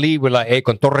just got to lead with like, hey,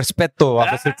 con todo respeto,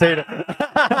 Tatum. Con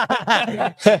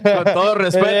todo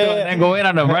respeto, and then go in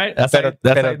on him, right? That's how you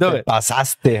do it.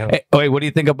 Pasaste. Hey, wait, what do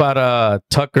you think about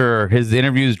Tucker? His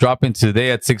interviews dropping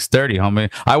today at 6:30, homie.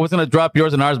 I was gonna drop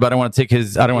yours and ours, but I don't want to take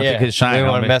his. I don't want to take his shine. I don't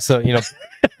want to mess up, you know.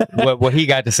 what he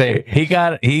got to say. He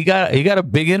got a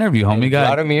big interview, homie. He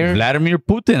got Vladimir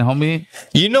Putin, homie.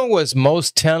 You know what's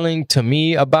most telling to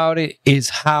me about it is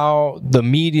how the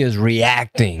media is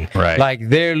reacting. Right. Like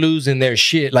they're losing their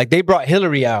shit. Like they brought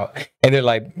Hillary out and they're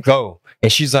like, go.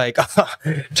 And she's like,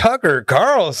 Tucker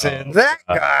Carlson, that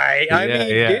guy. I mean,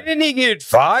 didn't he get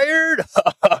fired?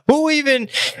 Who even?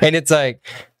 And it's like,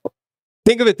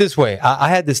 think of it this way. I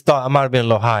had this thought. I might have been a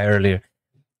little high earlier.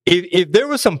 If there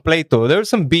was some pleito, there was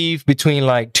some beef between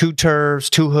like two turfs,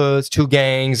 two hoods, two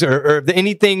gangs, or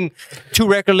anything, two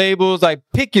record labels, like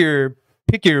pick your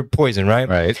poison, right?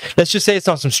 Right. Let's just say it's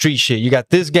on some street shit. You got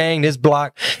this gang, this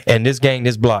block, and this gang,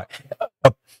 this block.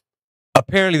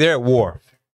 Apparently they're at war.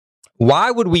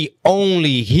 Why would we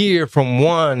only hear from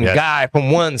one guy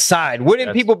from one side?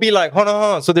 Wouldn't people be like, hold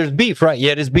on, so there's beef, right?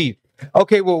 Yeah, there's beef.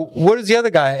 Okay, well, what does the other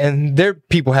guy and their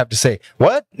people have to say?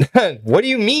 What? What do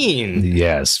you mean?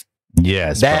 Yes,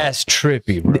 that's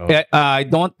trippy, bro. I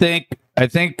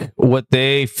think what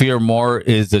they fear more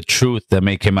is the truth that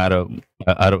may come out of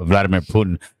Vladimir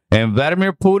Putin. And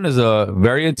Vladimir Putin is a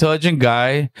very intelligent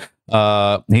guy.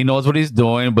 He knows what he's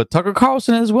doing, but Tucker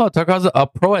Carlson as well. Tucker Carlson's a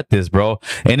pro at this, bro.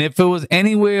 And if it was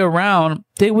any way around,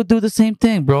 they would do the same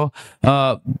thing, bro.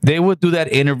 They would do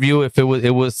that interview if it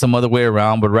was some other way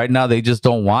around. But right now, they just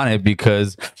don't want it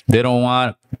because they don't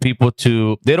want people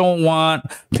to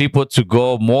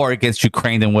go more against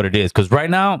Ukraine than what it is. Because right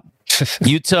now,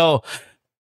 you tell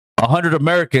 100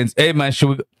 Americans, hey man,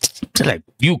 like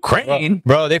Ukraine,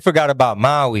 bro. They forgot about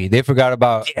Maui. They forgot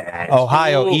about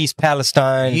Ohio, East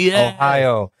Palestine,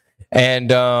 Ohio. And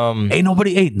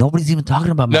nobody's even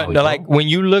talking about Maui, like when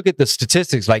you look at the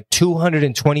statistics, like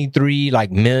 223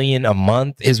 like million a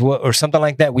month is what, or something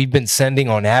like that, we've been sending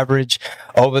on average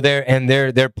over there, and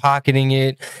they're pocketing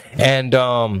it. And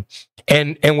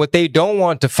what they don't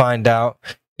want to find out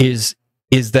is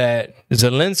that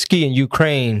Zelensky in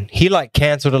Ukraine, he like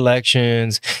canceled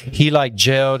elections, he like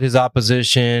jailed his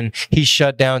opposition, he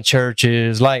shut down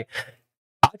churches. Like,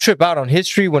 I trip out on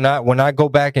history when I go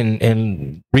back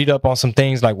and read up on some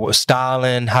things like what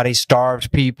Stalin, how they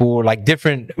starved people, like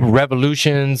different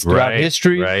revolutions throughout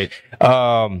history. Right.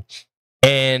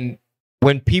 And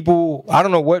when people, I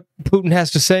don't know what Putin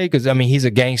has to say, because I mean he's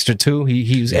a gangster too.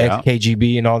 He was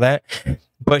ex-KGB and all that,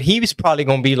 but he's probably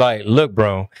gonna be like, look,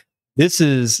 bro. This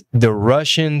is the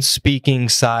Russian-speaking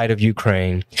side of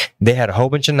Ukraine. They had a whole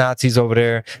bunch of Nazis over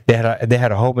there. They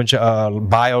had a whole bunch of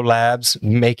biolabs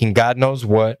making God knows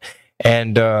what.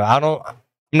 And I'm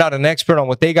not an expert on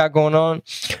what they got going on,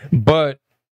 but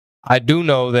I do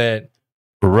know that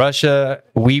Russia,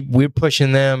 we're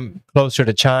pushing them closer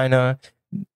to China.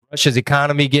 Russia's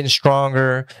economy getting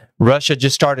stronger. Russia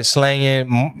just started slanging,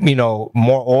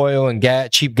 more oil and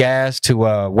cheap gas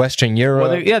to Western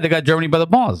Europe. Well, they got Germany by the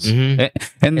balls. Mm-hmm.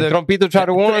 And Trompito tried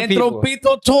to warn people.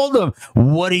 Trompito told them,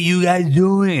 "What are you guys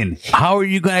doing? How are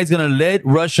you guys gonna let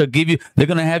Russia give you? They're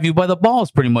gonna have you by the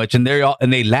balls, pretty much." And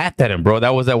they laughed at him, bro.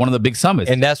 That was at one of the big summits.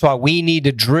 And that's why we need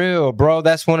to drill, bro.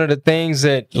 That's one of the things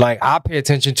that like I pay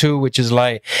attention to, which is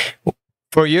like,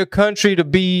 for your country to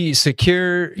be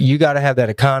secure, you got to have that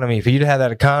economy. For you to have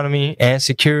that economy and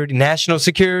security, national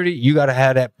security, you got to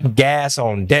have that gas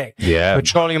on deck,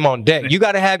 petroleum on deck. You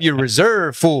got to have your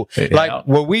reserve full. Like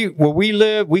where we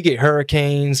live, we get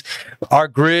hurricanes. Our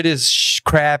grid is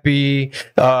crappy.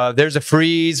 There's a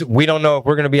freeze. We don't know if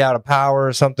we're going to be out of power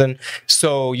or something.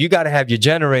 So you got to have your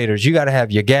generators. You got to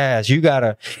have your gas. You got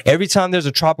to, every time there's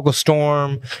a tropical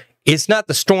storm, it's not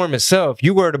the storm itself.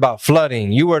 You worried about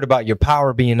flooding. You worried about your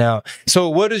power being out. So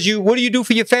what do you do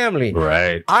for your family?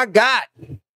 Right. I got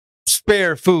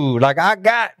spare food. Like I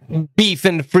got beef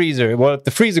in the freezer. Well, if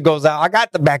the freezer goes out, I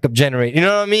got the backup generator. You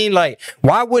know what I mean? Like,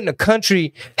 why wouldn't a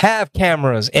country have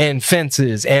cameras and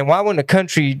fences? And why wouldn't a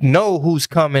country know who's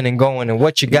coming and going and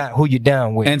what you got, who you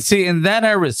down with? And see, and that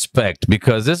I respect,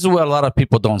 because this is what a lot of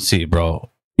people don't see, bro.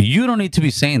 You don't need to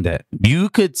be saying that. You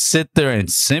could sit there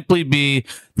and simply be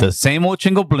the same old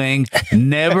Chingo Bling.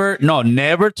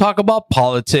 Never talk about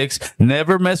politics.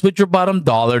 Never mess with your bottom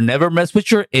dollar. Never mess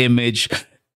with your image.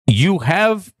 You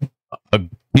have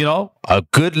a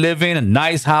good living, a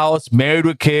nice house, married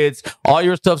with kids, all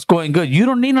your stuff's going good. You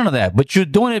don't need none of that, but you're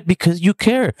doing it because you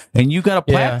care and you got a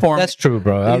platform. That's true,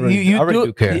 bro. I really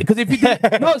do care. Because if you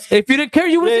didn't care,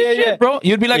 you would say shit, bro.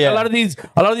 You'd be like a lot of these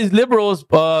liberals,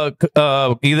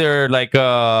 either like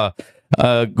what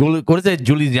is that?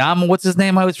 Giuliano? What's his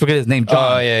name? I always forget his name.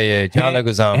 John. Oh yeah. John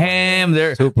Leguizamo. Him.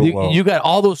 There. You got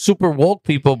all those super woke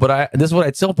people, but this is what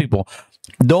I tell people.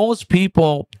 Those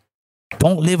people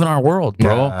don't live in our world,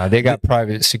 bro. Nah, they got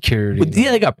private security.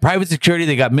 Yeah, they got private security.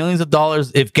 They got millions of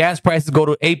dollars. If gas prices go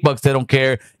to $8, they don't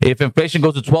care. If inflation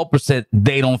goes to 12%,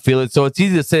 they don't feel it. So it's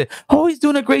easy to say, "Oh, he's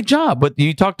doing a great job." But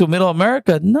you talk to Middle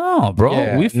America, no,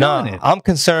 bro. We feeling it. I'm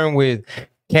concerned with,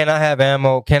 can I have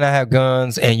ammo? Can I have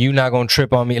guns? And you not gonna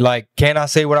trip on me? Like, can I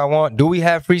say what I want? Do we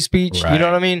have free speech? Right. You know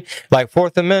what I mean? Like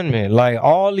Fourth Amendment, like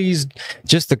all these,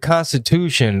 just the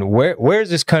Constitution. Where's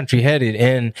this country headed?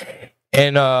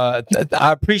 And I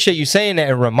appreciate you saying that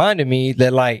and reminding me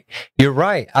that, like, you're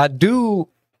right. I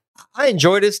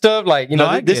enjoy this stuff. Like,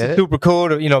 this is super cool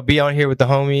to, be on here with the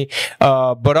homie.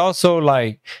 But also,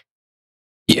 like,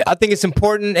 yeah, I think it's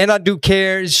important, and I do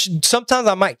care. Sometimes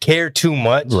I might care too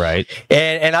much, right?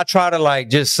 And I try to, like,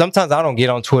 just sometimes I don't get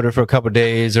on Twitter for a couple of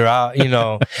days, or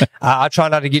I try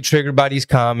not to get triggered by these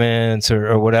comments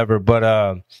or whatever.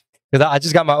 But because I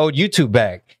just got my old YouTube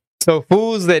back. So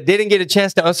fools that didn't get a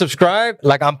chance to unsubscribe,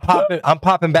 like I'm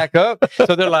popping back up.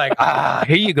 So they're like,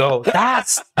 here you go.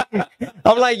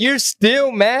 I'm like, you're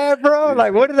still mad, bro?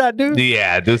 Like, what did I do?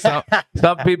 Yeah, dude.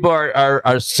 Some people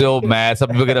are still mad. Some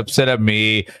people get upset at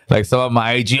me. Like some of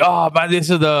my IG, oh man, this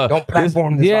is don't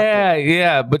platform this.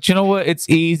 Yeah. But you know what? It's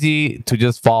easy to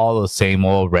just follow the same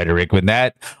old rhetoric when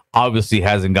that obviously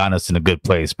hasn't gotten us in a good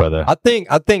place, brother. I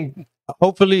think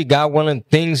hopefully, God willing,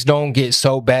 things don't get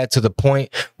so bad to the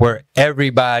point where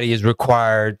everybody is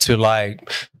required to, like,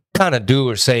 kind of do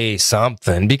or say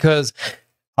something. Because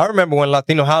I remember when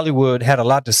Latino Hollywood had a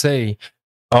lot to say,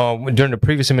 during the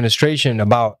previous administration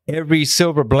about every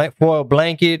silver foil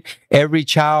blanket, every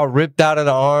child ripped out of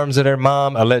the arms of their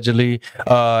mom, allegedly.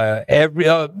 Every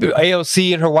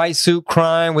AOC in her white suit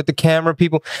crying with the camera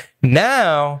people.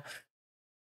 Now,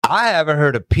 I haven't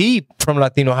heard a peep from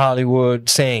Latino Hollywood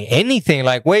saying anything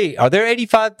like, wait, are there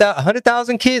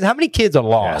 100,000 kids? How many kids are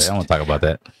lost? Yeah, I don't want to talk about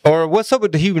that. Or what's up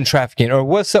with the human trafficking? Or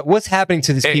what's happening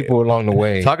to these people along the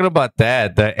way? Talking about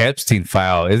that, the Epstein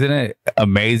file, isn't it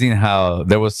amazing how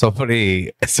there was so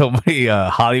many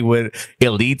Hollywood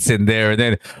elites in there? And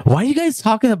then, why are you guys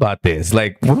talking about this?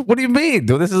 Like, what do you mean?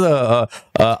 Dude, this is a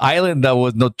island that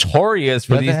was notorious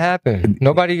for Nothing happened.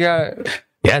 Nobody got...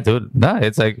 Yeah, dude. No,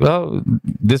 it's like, well,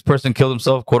 this person killed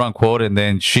himself, quote unquote, and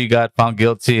then she got found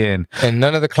guilty, and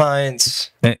none of the clients.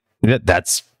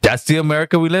 That's the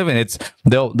America we live in.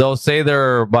 They'll say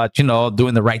they're about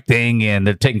doing the right thing and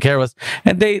they're taking care of us,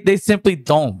 and they simply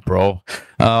don't, bro.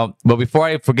 But before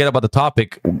I forget about the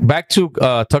topic, back to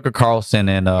Tucker Carlson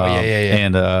and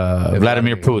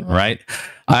Vladimir Putin, right?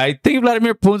 I think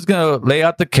Vladimir Putin's gonna lay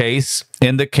out the case,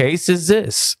 and the case is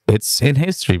this: it's in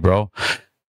history, bro.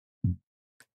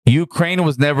 Ukraine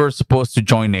was never supposed to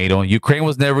join NATO. Ukraine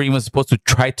was never even supposed to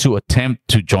try to attempt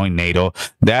to join NATO.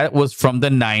 That was from the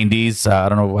 90s. I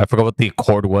don't know. I forgot what the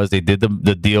accord was. They did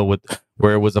the deal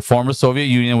where it was the former Soviet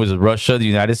Union, which was Russia, the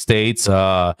United States,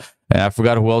 and I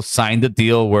forgot who else signed the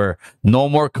deal where no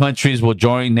more countries will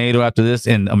join NATO after this.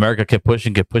 And America kept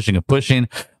pushing.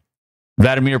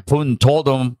 Vladimir Putin told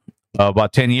them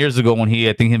about 10 years ago when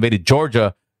I think he invaded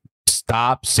Georgia,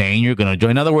 stop saying you're going to join.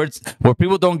 In other words, where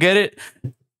people don't get it,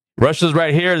 Russia's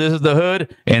right here. This is the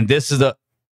hood, and this is the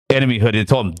enemy hood. They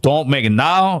told them, don't make it.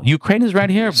 Now, Ukraine is right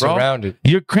here, bro. Surrounded.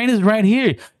 Ukraine is right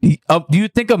here. Do you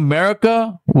think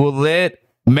America will let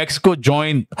Mexico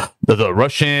join the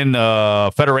Russian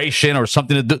Federation or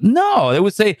something to do? No, they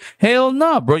would say, hell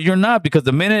no, bro, you're not, because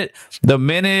the minute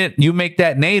you make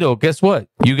that NATO, guess what?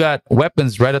 You got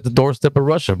weapons right at the doorstep of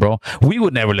Russia, bro. We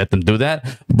would never let them do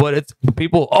that. But it's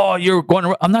people, you're going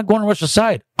to, I'm not going to Russia's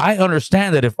side. I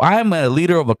understand that if I'm a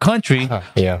leader of a country,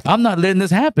 I'm not letting this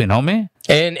happen, homie.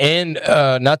 And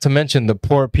not to mention the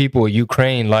poor people of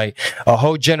Ukraine, like a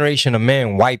whole generation of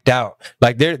men wiped out.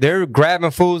 Like they're grabbing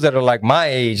fools that are like my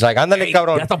age. Like, andale,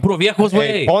 cabrón. Ya están puro viejos,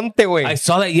 güey. Ponte, güey. I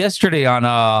saw that yesterday on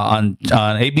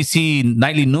ABC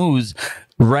Nightly News.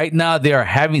 Right now, they are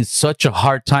having such a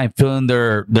hard time filling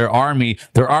their army.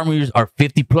 Their armies are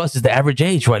 50 plus is the average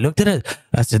age. So I looked at it.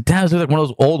 I said, damn, it's like one of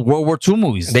those old World War II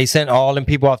movies. They sent all them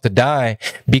people off to die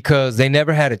because they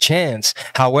never had a chance.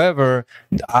 However,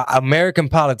 American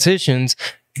politicians,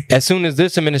 as soon as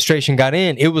this administration got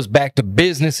in, it was back to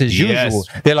business as usual.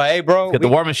 They're like, hey, bro, get the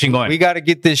war machine going. We got to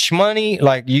get this money.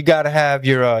 Like, you got to have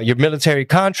your military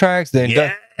contracts,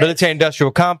 military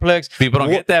industrial complex. People don't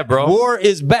get that, bro. War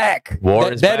is back.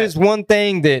 That is one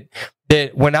thing that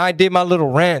when I did my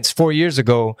little rants 4 years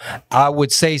ago, I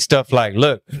would say stuff like,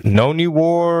 look, no new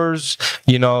wars.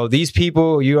 These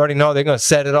people, you already know they're going to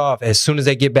set it off as soon as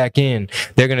they get back in.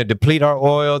 They're going to deplete our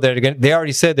oil. They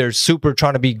already said they're super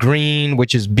trying to be green,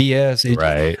 which is BS.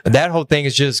 Right. That whole thing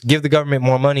is just give the government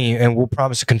more money and we'll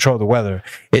promise to control the weather.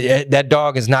 That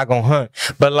dog is not going to hunt.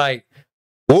 But like,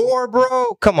 war,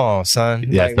 bro, come on, son.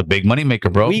 Yeah, it's the big money maker,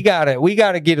 bro. We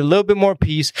gotta get a little bit more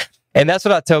peace. And that's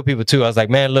what I tell people too. I was like,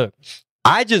 man, look,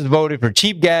 I just voted for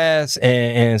cheap gas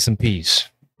and some peace.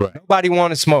 Right. Nobody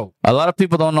wanted smoke. A lot of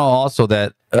people don't know also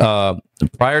that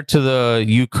prior to the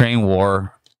Ukraine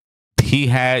war, he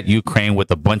had Ukraine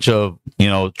with a bunch of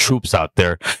troops out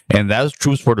there, and those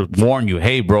troops were to warn you,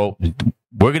 hey, bro,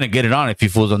 we're gonna get it on if you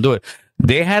fools don't do it.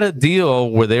 They had a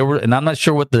deal where they were, and I'm not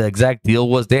sure what the exact deal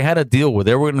was. They had a deal where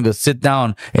they were going to sit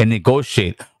down and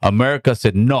negotiate. America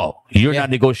said, no, you're not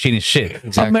negotiating shit.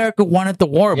 Exactly. America wanted the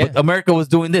war, but America was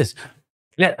doing this.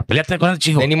 They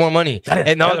need more money.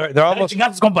 And no, they're almost...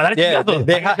 Dale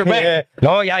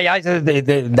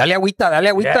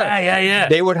agüita.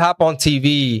 They would hop on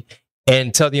TV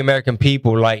and tell the American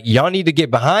people, like, y'all need to get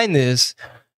behind this,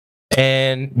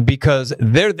 and because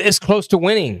they're this close to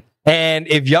winning. And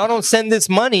if y'all don't send this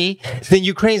money, then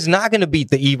Ukraine's not going to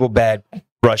beat the evil, bad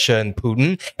Russia and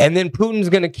Putin. And then Putin's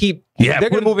going to keep... they're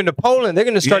going to move into Poland. They're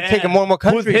going to start taking more and more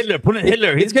countries.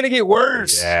 Hitler. It's going to get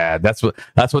worse. Yeah, that's what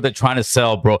they're trying to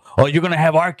sell, bro. Oh, you're going to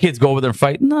have our kids go over there and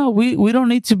fight? No, we don't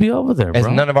need to be over there, bro. It's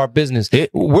none of our business.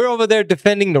 We're over there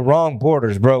defending the wrong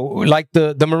borders, bro. Like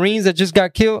the Marines that just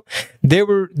got killed, they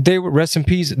were rest in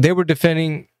peace. They were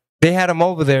defending... They had them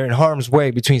over there in harm's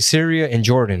way between Syria and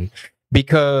Jordan.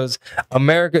 Because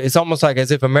America, it's almost like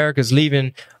as if America's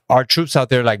leaving our troops out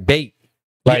there like bait.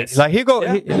 Like here go,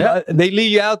 they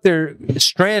leave you out there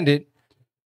stranded,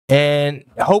 and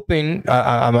hoping,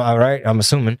 I'm right, I'm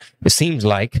assuming, it seems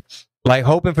like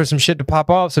hoping for some shit to pop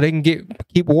off so they can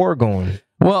keep war going.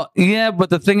 Well, yeah, but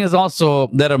the thing is also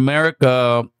that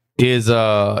America is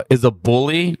a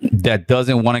bully that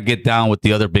doesn't want to get down with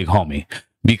the other big homie.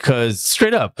 Because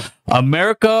straight up,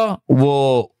 America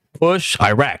will push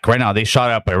Iraq right now. They shot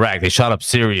up Iraq. They shot up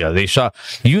Syria. It's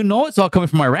all coming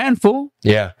from Iran, fool.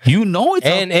 Yeah. It's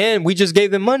and we just gave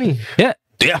them money. Yeah.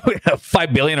 Yeah,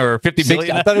 5 billion or 50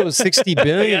 billion. I thought it was 60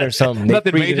 billion or something.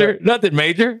 Nothing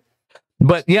major.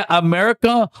 But yeah,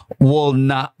 America will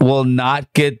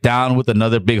not get down with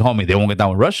another big homie. They won't get down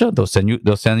with Russia. They'll send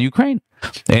Ukraine.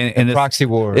 And proxy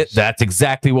wars. That's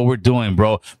exactly what we're doing,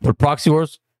 bro. But proxy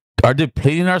wars are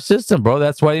depleting our system, bro.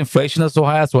 That's why inflation is so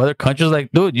high. So other countries are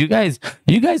like, dude, you guys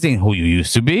ain't who you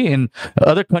used to be, and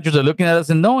other countries are looking at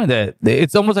us and knowing that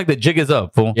it's almost like the jig is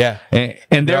up, fool. Yeah,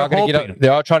 and they're all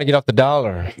trying to get off the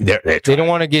dollar. They don't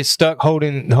want to get stuck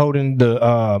holding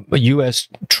the U.S.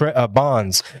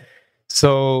 bonds.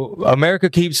 So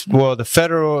America keeps the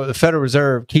Federal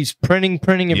Reserve keeps printing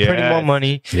more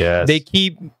money. Yes. They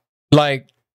keep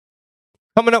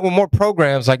coming up with more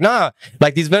programs like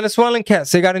these Venezuelan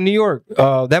cats they got in New York.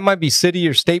 That might be city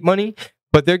or state money,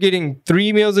 but they're getting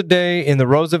 3 meals a day in the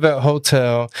Roosevelt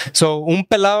Hotel. So un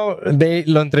pelado, they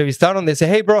lo entrevistaron. They say,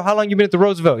 hey, bro, how long you been at the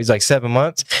Roosevelt? He's like 7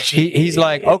 months. He's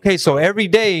like, okay, so every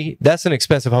day, that's an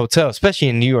expensive hotel, especially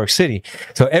in New York City.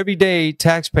 So every day,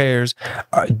 taxpayers,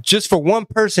 just for one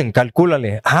person,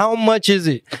 calculale, how much is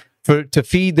it to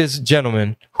feed this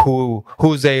gentleman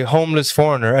who's a homeless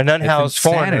foreigner, an unhoused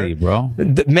foreigner, bro?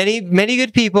 Many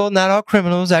good people, not all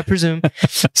criminals, I presume.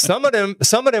 Some of them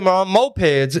are on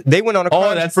mopeds. They went on a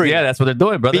crime spree. Yeah, that's what they're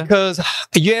doing, brother. Because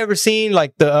you ever seen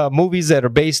like the movies that are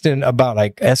based in about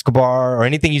like Escobar or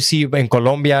anything you see in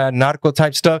Colombia, narco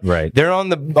type stuff? Right. They're on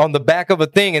the back of a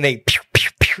thing and they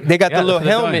got the little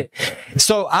helmet.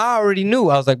 So I already knew.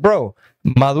 I was like, bro,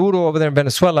 Maduro over there in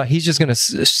Venezuela, he's just going to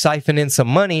siphon in some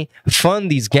money, fund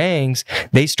these gangs.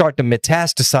 They start to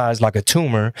metastasize like a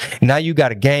tumor. Now you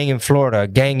got a gang in Florida, a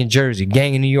gang in Jersey,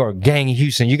 gang in New York, gang in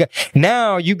Houston. You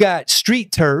got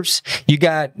street turfs. You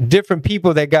got different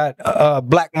people that got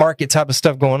black market type of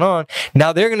stuff going on.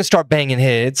 Now they're going to start banging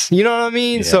heads. You know what I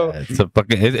mean? Yeah, so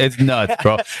it's nuts,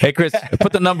 bro. Hey, Chris,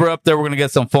 put the number up there. We're going to get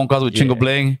some phone calls with Chingo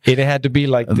Bling. It had to be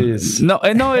like this. No,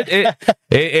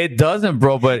 it doesn't,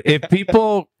 bro. But if people,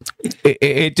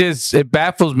 it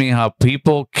baffles me how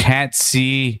people can't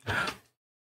see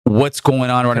what's going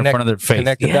on right in front of their face.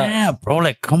 Yeah, bro.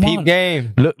 Like, come on,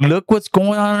 game. Look what's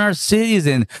going on in our cities,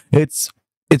 and it's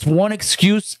one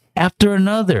excuse after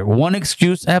another.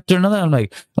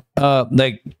 I'm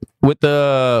like with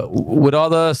all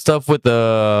the stuff with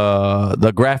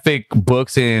the graphic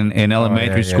books in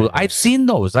elementary school. I've seen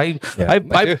those. I've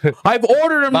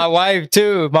ordered them. My wife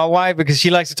too. Because she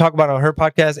likes to talk about it on her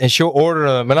podcast, and she'll order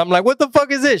them, and I'm like, what the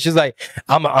fuck is this? She's like,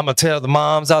 I'm gonna tell the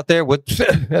moms out there what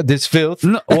this filth.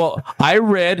 No, well, I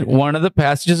read one of the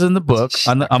passages in the book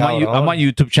on my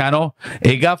YouTube channel.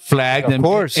 It got flagged. Of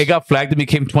course, it got flagged and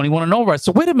became 21 and over.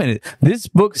 So wait a minute, this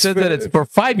book says that it's for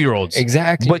 5-year-olds.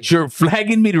 Exactly. But you're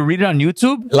flagging me to read it on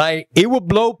YouTube? Like, it would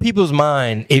blow people's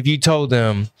mind if you told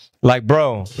them, like,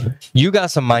 bro, you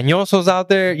got some mañosos out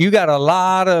there. You got a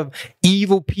lot of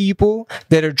evil people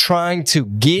that are trying to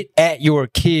get at your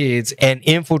kids and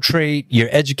infiltrate your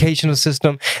educational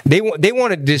system. They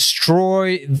want to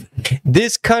destroy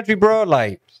this country, bro.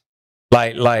 Like,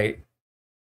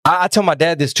 I tell my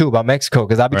dad this too about Mexico,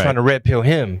 because I be trying to red pill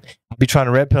him.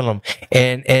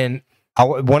 And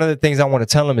one of the things I want to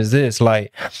tell him is this,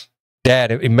 like,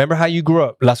 Dad, remember how you grew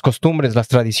up? Las costumbres, las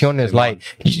tradiciones, like,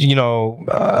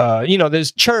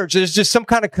 there's church, there's just some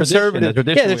kind of conservative.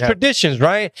 There's traditions,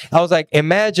 right? I was like,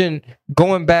 imagine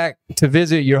going back to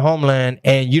visit your homeland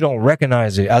and you don't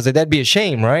recognize it. I was like, that'd be a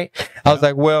shame, right? I was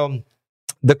like, well,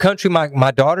 the country my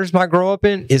daughters might grow up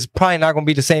in is probably not going to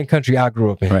be the same country I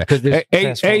grew up in. Right.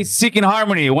 Hey, Seeking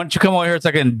Harmony, why don't you come over here so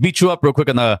I can beat you up real quick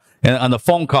on the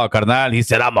phone call, carnal? He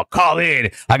said, I'm going to call in.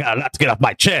 I got a lot to get off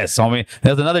my chest, homie.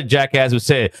 There's another jackass who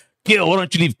said, Gill, why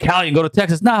don't you leave Cali and go to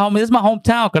Texas? Nah, homie, this is my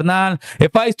hometown, carnal.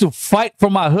 If I used to fight for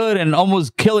my hood and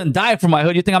almost kill and die for my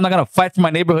hood, you think I'm not going to fight for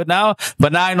my neighborhood now?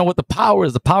 But now I know what the power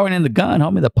is. The power ain't in the gun,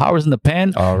 homie. The power's in the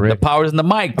pen. The power's in the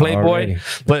mic, playboy. Already.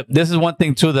 But this is one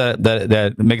thing, too,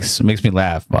 that makes me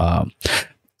laugh.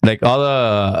 Like all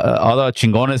the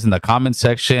chingones in the comment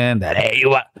section that, hey,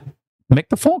 you make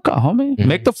the phone call, homie. Mm-hmm.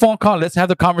 Make the phone call. Let's have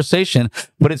the conversation.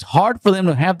 But it's hard for them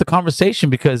to have the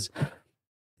conversation because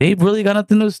they've really got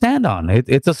nothing to stand on.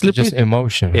 It's a slippery. Just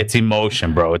emotion. It's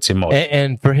emotion, bro. It's emotion.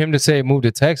 And for him to say move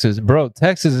to Texas, bro,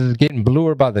 Texas is getting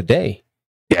bluer by the day.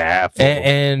 Yeah,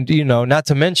 and you know, not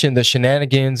to mention the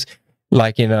shenanigans,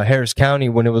 like in Harris County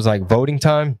when it was like voting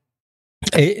time.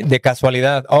 De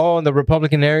casualidad, oh, in the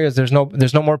Republican areas, there's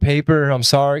no more paper. I'm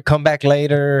sorry, come back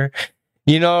later.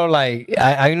 You know, like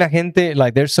hay una gente,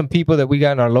 like there's some people that we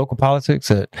got in our local politics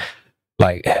that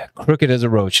like crooked as a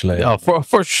roach leg. Oh,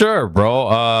 for sure,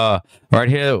 bro. Right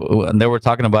here, they were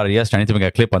talking about it yesterday. I need to make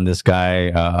a clip on this guy.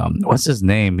 What's his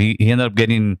name? He ended up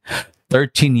getting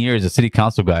 13 years, a city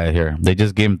council guy here. They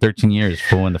just gave him 13 years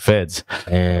fooling the feds.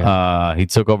 He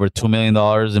took over $2 million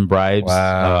in bribes.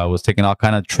 Wow. Was taking all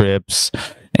kind of trips,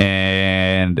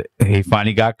 and he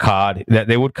finally got caught. That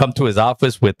they would come to his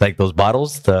office with like those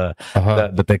bottles, the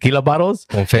tequila bottles.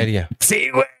 Con feria.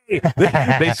 Sí, güey.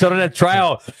 They showed it at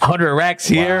trial. 100 racks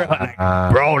here. Wow. Like,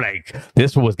 bro, like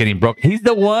this one was getting broke. He's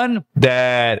the one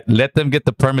that let them get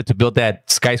the permit to build that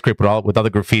skyscraper with all the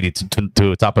graffiti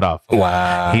to top it off.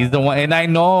 Wow. He's the one. And I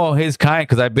know his kind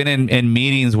because I've been in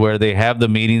meetings where they have the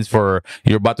meetings for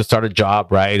you're about to start a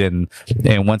job, right? And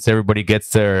once everybody gets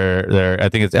their I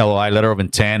think it's LOI, letter of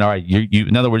intent. All right, you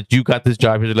in other words, you got this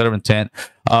job, here's a letter of intent.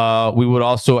 We would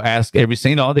also ask they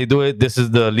do it. This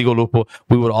is the legal loophole.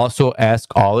 We would also ask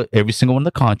every single one of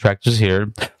the contractors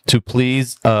here to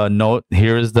please note,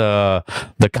 here is the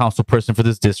council person for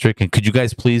this district, and could you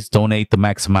guys please donate the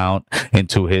max amount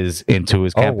into his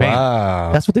campaign?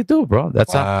 Wow. That's what they do, bro.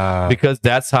 That's how, because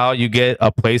that's how you get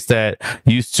a place that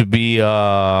used to be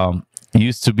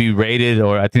rated,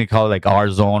 or I think they call it like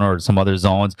R zone or some other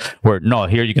zones where no,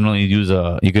 here you can only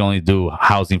do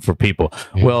housing for people.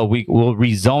 Mm-hmm. Well, we'll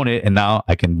rezone it, and now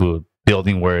I can do a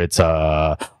building where it's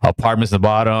apartments at the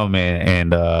bottom and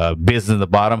business at the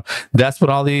bottom. That's what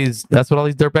all these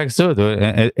dirtbags do.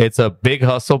 And it's a big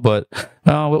hustle, but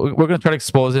we're gonna try to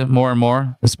expose it more and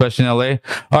more, especially in LA.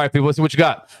 All right, people, let's see what you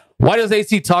got. Why does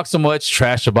AC talk so much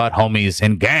trash about homies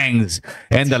and gangs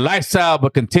and the lifestyle,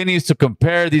 but continues to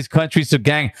compare these countries to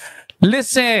gang?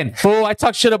 Listen, fool, I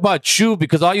talk shit about you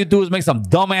because all you do is make some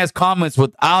dumbass comments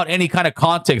without any kind of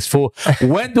context, fool.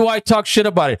 When do I talk shit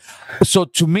about it? So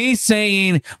to me,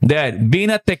 saying that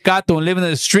being a tecato and living in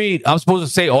the street, I'm supposed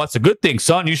to say, oh, that's a good thing,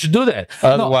 son. You should do that.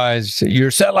 Otherwise, you're a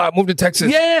sellout. Move to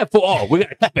Texas. Yeah, fool. Oh, we got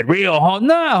to keep it real, homie.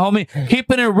 Nah, homie.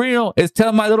 Keeping it real is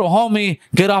telling my little homie,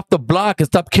 get off the block and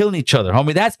stop killing each other,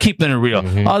 homie. That's keeping it real.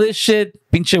 Mm-hmm. All this shit,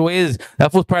 pinche ways.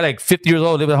 That fool's probably like 50 years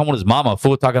old, living at home with his mama.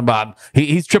 Fool talking about,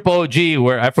 he's triple OG.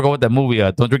 Where I forgot what that movie,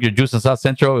 Don't Drink Your Juice in South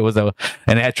Central. It was and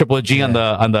it had Triple G on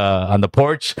the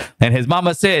porch, and his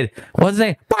mama said, "What's his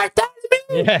name?"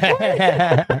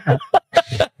 Yeah.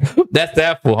 That's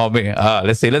that fool, homie.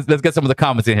 Let's see. Let's get some of the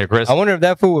comments in here, Chris. I wonder if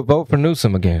that fool would vote for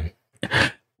Newsom again.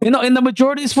 You know, in the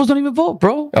majority, these fools don't even vote,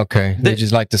 bro. Okay, they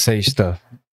just like to say stuff.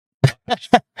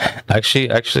 Actually,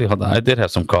 hold on. I did have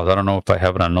some calls. I don't know if I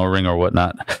have it on no ring or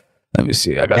whatnot. Let me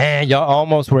see. Man, y'all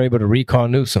almost were able to recall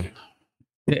Newsom.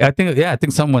 I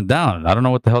think something went down. I don't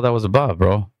know what the hell that was about,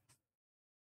 bro.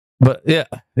 But yeah,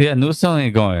 Newsom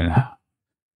ain't going.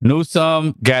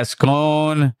 Newsom,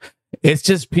 Gascon. It's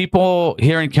just people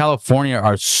here in California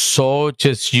are so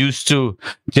just used to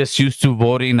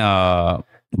voting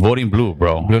blue,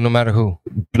 bro. Blue no matter who.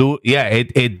 Blue, yeah,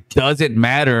 it doesn't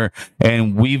matter.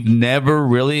 And we've never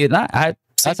really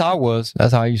that's how it was.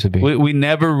 That's how it used to be. We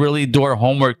never really do our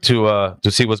homework to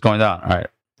see what's going on. All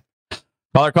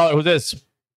right. Caller, who's this?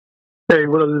 Hey,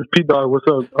 what up? This is P-Dog. What's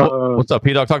up? What's up,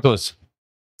 P-Dog? Talk to us.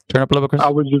 Turn up a little bit, Chris. I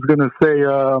was just going to say,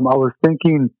 I was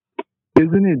thinking,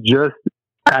 isn't it just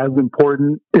as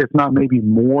important, if not maybe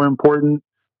more important,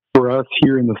 for us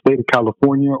here in the state of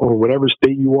California or whatever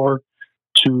state you are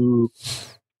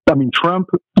Trump,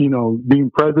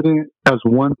 being president as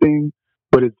one thing,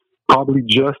 but it's probably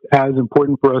just as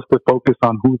important for us to focus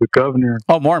on who the governor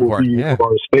more important of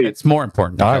our state. It's more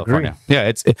important. I agree. Yeah,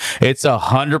 it's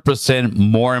 100%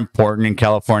 more important in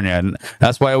California, and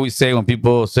that's why I always say when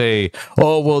people say,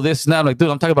 "Oh, well, this and that," I'm like, dude,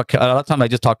 I'm talking about a lot of times I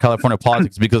just talk California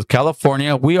politics because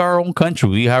California, we are our own country.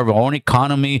 We have our own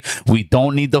economy. We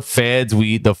don't need the feds.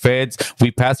 We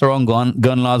pass our own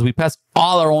gun laws. We pass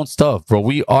all our own stuff, bro.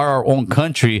 We are our own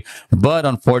country, but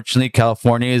unfortunately,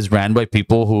 California is ran by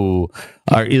people who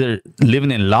are either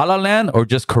living in La La Land or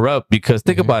just corrupt. Because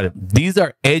think about it, these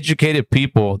are educated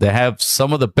people that have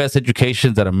some of the best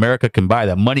educations that America can buy,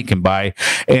 that money can buy,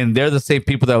 and they're the same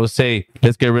people that would say,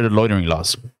 "Let's get rid of loitering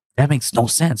laws." That makes no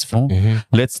sense, fool.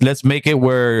 Let's make it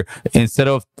where instead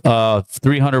of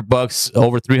 $300,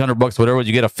 over $300, whatever,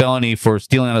 you get a felony for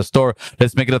stealing at a store.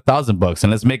 Let's make it $1,000,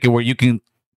 and let's make it where you can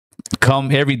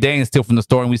come every day and steal from the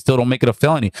store, and we still don't make it a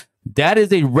felony. That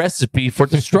is a recipe for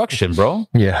destruction, bro.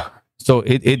 Yeah. So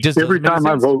it just every time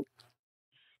I vote,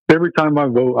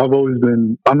 I've always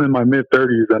been. I'm in my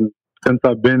mid-30s, and since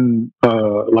I've been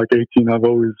like 18, I've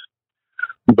always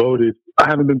voted. I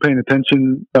haven't been paying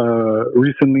attention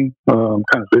recently. I'm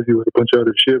kind of busy with a bunch of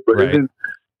other shit, but Right. isn't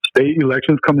state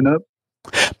elections coming up?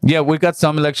 Yeah, we got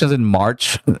some elections in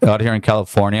March out here in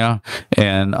California,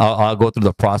 and I'll go through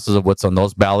the process of what's on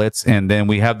those ballots, and then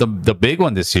we have the big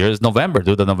one this year is November.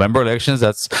 Dude, the November elections.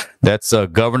 That's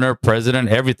governor, president,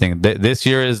 everything. This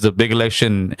year is the big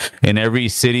election in every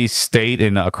city, state,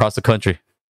 and across the country.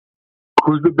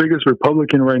 Who's the biggest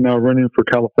Republican right now running for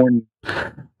California?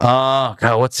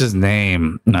 God, what's his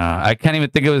name? I can't even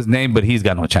think of his name, but he's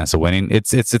got no chance of winning. It's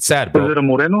sad, bro. Is it a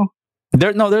Moreno?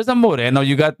 There's a Moreno.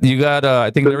 You got.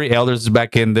 I think Larry Elders is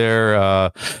back in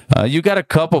there. You got a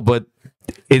couple, but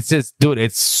it's just, dude,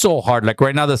 it's so hard. Like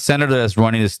right now, the senator that's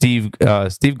running is Steve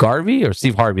Garvey or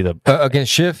Steve Harvey,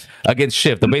 against Schiff,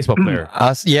 the baseball player.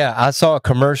 I saw a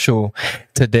commercial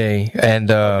today, and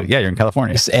yeah, you're in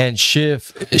California, and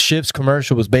Schiff's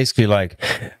commercial was basically like,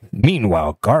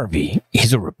 meanwhile, Garvey,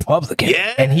 he's a Republican,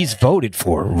 and he's voted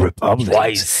for Republicans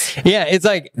twice. Yeah, it's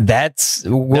like that's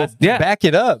back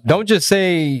it up. Don't just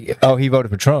say, oh, he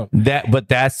voted for Trump. But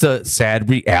that's the sad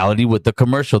reality with the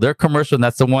commercial. Their commercial, and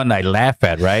that's the one I laugh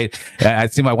at, right? I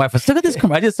see my wife. I said, look at this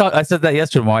commercial. I said that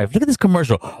yesterday to my wife. Look at this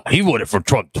commercial. He voted for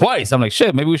Trump twice. I'm like,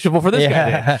 shit, maybe we should vote for this guy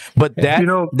then. But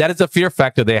that is a fear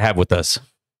factor they have with us.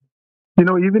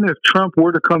 Even if Trump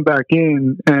were to come back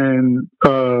in and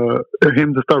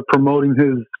him to start promoting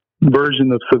his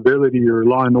version of civility or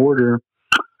law and order,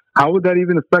 how would that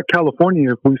even affect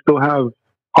California if we still have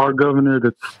our governor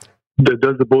that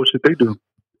does the bullshit they do?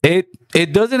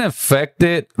 It doesn't affect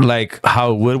it like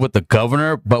how it would with the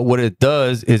governor, but what it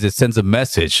does is it sends a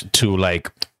message to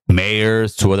like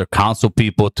mayors, to other council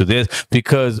people, to this,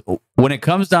 because when it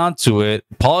comes down to it,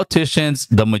 politicians,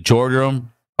 the majority of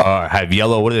them have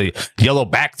yellow. What are they? Yellow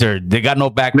back there. They got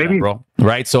no back, there, bro.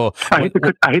 Right? So I hate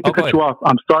to cut you off.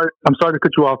 I'm sorry to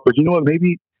cut you off, but you know what?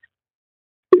 Maybe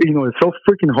it's so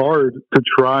freaking hard to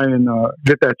try and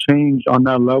get that change on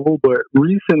that level. But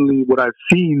recently, what I've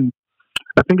seen,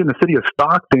 I think in the city of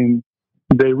Stockton,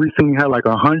 they recently had like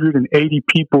 180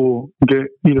 people get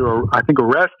either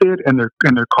arrested, and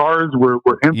their cars were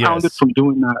impounded from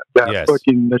doing that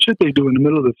fucking shit they do in the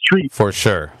middle of the street. For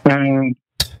sure. And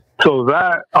so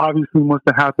that obviously must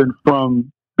have happened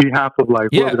from behalf of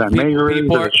whoever that mayor is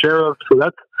or the sheriff. So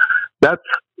that's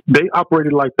they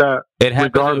operated like that. It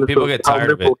happens when people get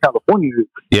tired of it. California is.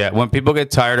 Yeah, when people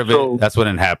get tired of it, that's when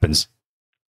it happens.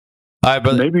 All right,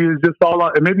 brother. Maybe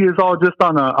it's all just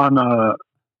on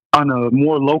a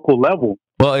more local level.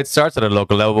 Well, it starts at a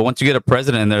local level, but once you get a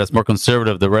president in there that's more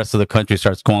conservative, the rest of the country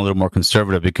starts going a little more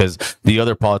conservative because the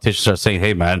other politicians are saying,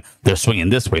 "Hey, man, they're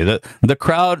swinging this way." The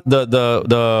crowd,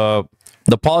 the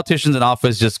politicians in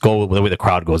office just go the way the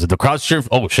crowd goes. If the crowd's cheering,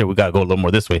 oh shit, we gotta go a little more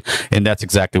this way, and that's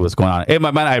exactly what's going on. Hey, my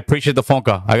man, I appreciate the phone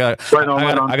call. I got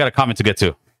a comment to get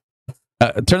to.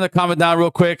 Turn the comment down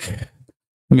real quick.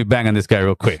 Let me bang on this guy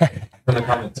real quick.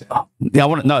 Yeah, I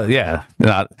want to know. Yeah,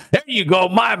 there you go,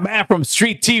 my man from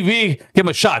Street TV. Give him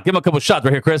a shot. Give him a couple shots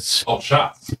right here, Chris. Oh,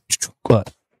 shots.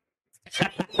 What?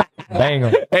 Bang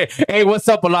him. Hey, what's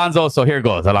up, Alonzo? So here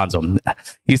goes, Alonzo.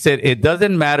 He said, it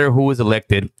doesn't matter who is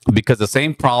elected because the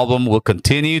same problem will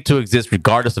continue to exist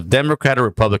regardless of Democrat or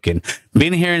Republican.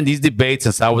 Been hearing these debates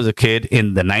since I was a kid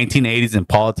in the 1980s, and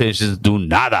politicians do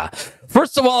nada.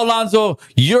 First of all, Alonzo,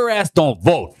 your ass don't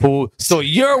vote, fool. So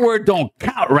your word don't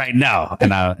count right now.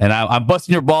 And I'm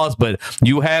busting your balls, but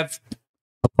you have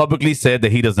publicly said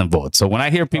that he doesn't vote. So when I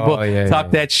hear people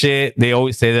talk that shit, they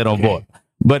always say they don't vote.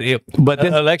 But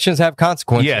elections have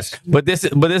consequences. Yes, but this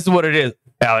is what it is,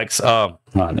 Alex. Hold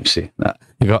on, let me see.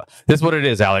 This is what it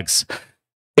is, Alex.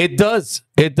 It does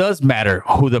matter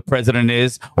who the president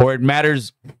is, or it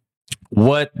matters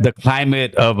what the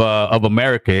climate of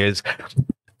America is.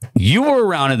 You were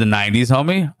around in the 90s,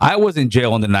 homie. I was in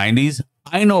jail in the 90s.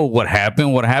 I know what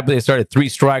happened. They started 3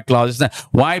 strike laws.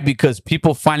 Why? Because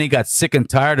people finally got sick and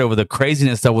tired over the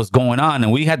craziness that was going on.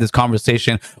 And we had this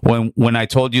conversation when I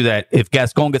told you that if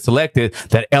Gascon gets elected,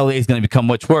 that LA is going to become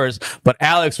much worse. But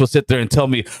Alex will sit there and tell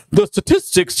me, the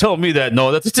statistics tell me that.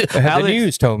 No, that's the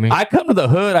news told me. I come to the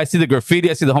hood. I see the graffiti.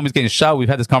 I see the homies getting shot. We've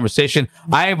had this conversation.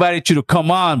 I invited you to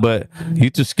come on, but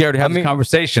you're too scared to have this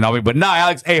conversation, homie. But nah,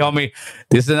 Alex, hey, homie,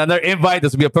 this is another invite.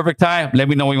 This will be a perfect time. Let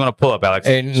me know when you want to pull up, Alex.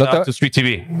 Shout out to Street TV.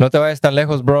 No te vayas tan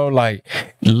lejos, bro. Like,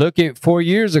 look at 4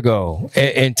 years ago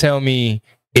and tell me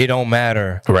it don't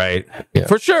matter. Right. Yeah.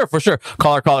 For sure.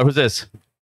 Caller. Who's this?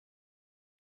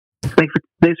 Thanks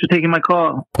for taking my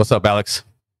call. What's up, Alex?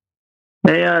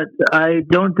 Hey, I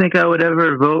don't think I would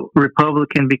ever vote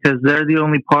Republican because they're the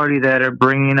only party that are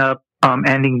bringing up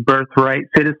ending birthright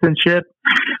citizenship,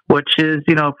 which is,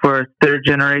 for third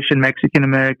generation Mexican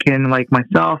American like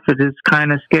myself, it is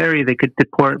kind of scary. They could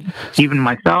deport even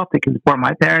myself. They could deport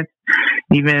my parents,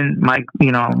 even my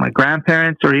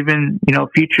grandparents, or even,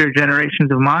 future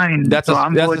generations of mine. That's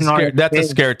a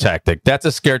scare tactic. That's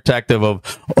a scare tactic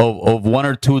of one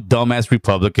or two dumbass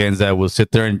Republicans that will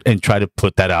sit there and try to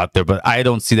put that out there. But I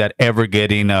don't see that ever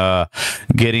getting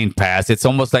passed. It's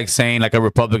almost like saying, like a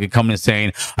Republican coming and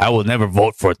saying, I will never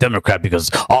vote for a Democrat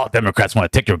because all Democrats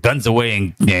want to take your guns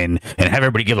away and have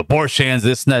everybody give abortions,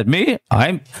 this and that. Me,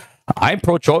 I'm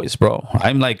pro-choice, bro.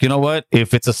 I'm like, you know what?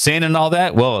 If it's a sin and all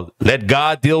that, well, let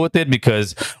God deal with it,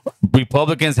 because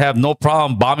Republicans have no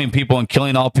problem bombing people and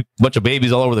killing a bunch of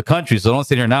babies all over the country. So don't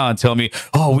sit here now and tell me,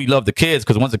 oh, we love the kids,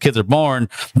 because once the kids are born,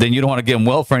 then you don't want to get them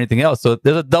well for anything else. So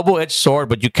there's a double-edged sword,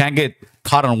 but you can't get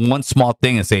caught on one small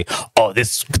thing and say, oh,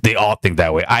 they all think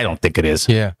that way. I don't think it is.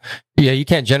 Yeah, you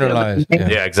can't generalize.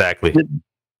 Yeah, exactly.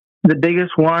 The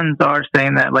biggest ones are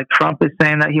saying that, like Trump is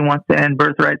saying that he wants to end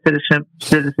birthright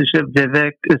citizenship.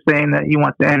 Vivek is saying that he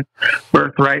wants to end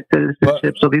birthright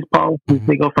citizenship. So these policies,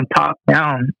 they go from top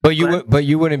down. But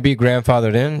you wouldn't be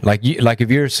grandfathered in. Like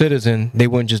if you're a citizen, they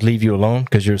wouldn't just leave you alone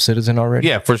because you're a citizen already.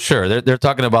 Yeah, for sure. They're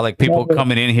talking about like people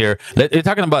coming in here. They're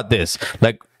talking about this.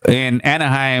 Like in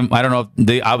Anaheim, I don't know if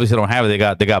they obviously don't have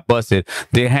it. They got busted.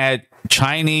 They had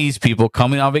Chinese people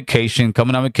coming on vacation,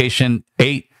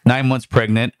 8-9 months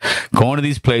pregnant, going to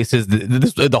these places.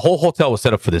 The whole hotel was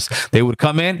set up for this. They would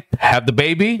come in, have the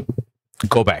baby,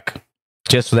 go back.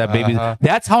 Just for that baby.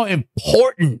 That's how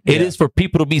important it is for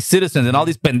people to be citizens. And all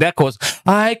these pendejos,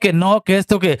 ay, que no, que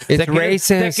esto, que it's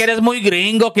racist. Que eres muy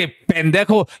gringo, que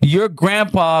pendejo. Your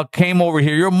grandpa came over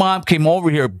here, your mom came over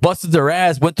here, busted their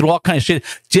ass, went through all kind of shit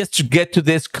just to get to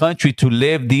this country to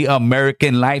live the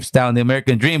American lifestyle, the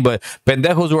American dream. But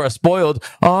pendejos who are spoiled,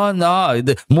 oh no,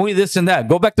 muy this and that.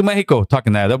 Go back to Mexico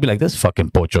talking that. They'll be like, this fucking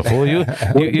pocho fool. You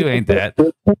ain't that.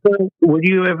 Would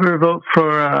you ever vote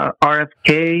for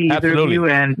RFK? Either of you?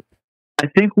 And I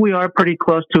think we are pretty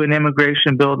close to an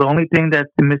immigration bill. The only thing that's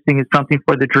missing is something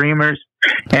for the dreamers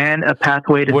and a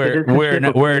pathway to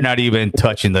citizenship. We're not even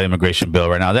touching the immigration bill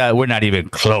right now. We're not even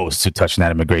close to touching that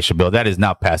immigration bill. That is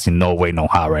not passing no way, no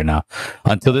how right now.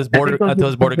 Until this border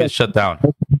gets shut down.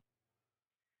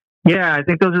 Yeah, I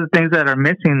think those are the things that are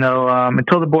missing, though,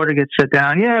 until the border gets shut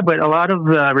down. Yeah, but a lot of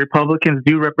Republicans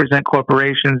do represent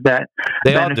corporations that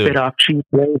benefit off cheap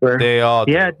labor. They all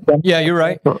do. Yeah, you're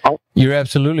right. You're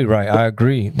absolutely right. I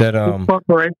agree that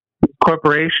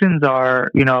corporations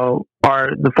are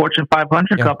the Fortune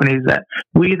 500 companies that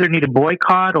we either need to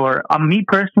boycott, or me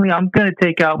personally, I'm going to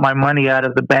take out my money out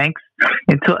of the banks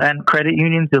and credit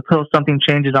unions until something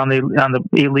changes on the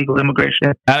illegal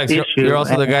immigration Alex, issue. You're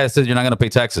also the guy that says you're not going to pay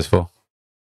taxes, fool.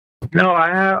 No,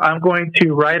 I'm going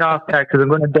to write off taxes. I'm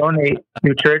going to donate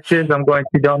to churches. I'm going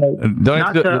to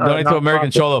donate to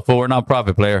American Cholo, fool. We're not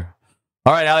profit player.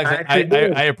 All right, Alex,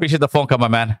 I appreciate the phone call, my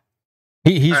man.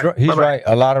 He's right.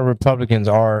 A lot of Republicans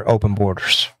are open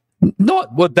borders. No,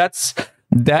 well, that's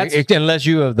unless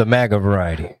you have the MAGA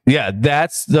variety. Yeah,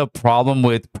 that's the problem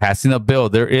with passing a bill.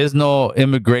 There is no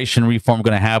immigration reform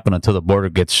going to happen until the border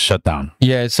gets shut down.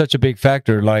 Yeah, it's such a big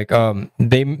factor. Like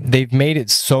they've made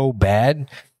it so bad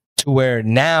to where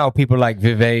now people like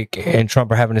Vivek and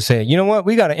Trump are having to say, you know what,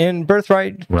 we got to end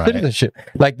birthright citizenship.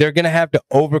 Like they're gonna have to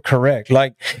overcorrect.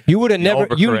 Like you would have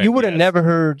never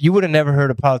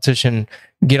heard a politician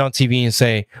get on TV and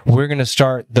say, we're gonna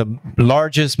start the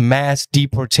largest mass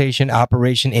deportation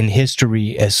operation in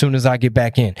history as soon as I get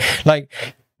back in. Like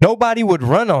nobody would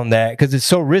run on that because it's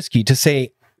so risky to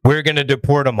say, we're going to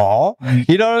deport them all.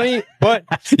 You know what I mean? But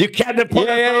you can't deport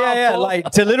them all. Yeah.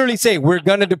 Like to literally say, we're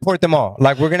going to deport them all.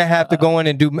 Like we're going to have to go in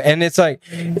and do, and it's like,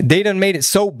 they done made it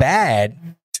so bad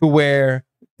to where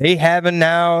they haven't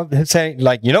now saying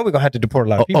like, we're going to have to deport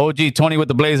a lot of people. OG, Tony with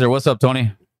the Blazer. What's up,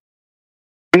 Tony?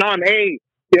 Hey,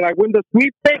 like when the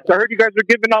sweepstakes, I heard you guys are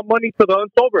giving out money to the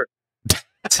unsober.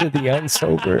 To the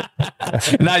unsober.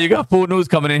 Now you got full news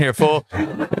coming in here, fool.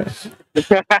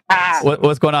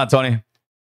 What's going on, Tony?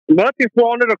 Nothing. For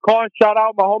wanted to call and shout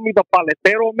out my homie, the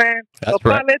Paletero Man.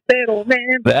 Paletero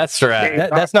Man. That's right.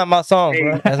 That's not my song,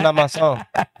 bro. That's not my song.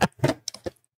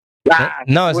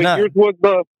 No, it's not. Yours was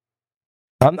the.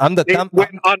 I'm the.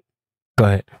 Go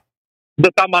ahead.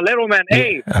 The Tamalero Man.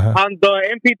 Hey, on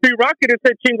the MP3 Rocket, it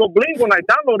said Chingo Bling when I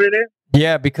downloaded it.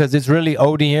 Yeah, because it's really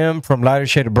ODM from Lighter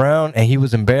Shade of Brown, and he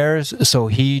was embarrassed, so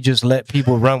he just let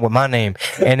people run with my name,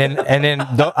 and then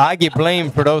I get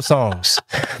blamed for those songs.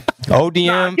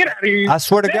 ODM, get out of here. I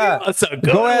swear to God, that's a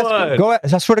good one. Go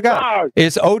ask, I swear to God,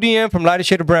 it's ODM from Lighter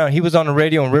Shade of Brown. He was on the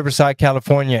radio in Riverside,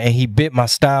 California, and he bit my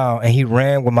style, and he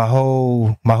ran with my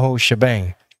whole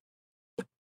shebang.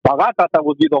 I thought that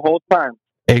was you the whole time.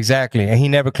 Exactly, and he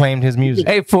never claimed his music.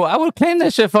 Hey, fool, I would claim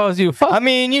that shit if I was you. Fuck. I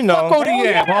mean, you know,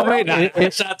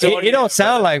 it don't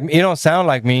sound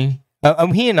like me.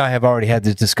 He and I have already had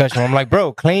this discussion. I'm like,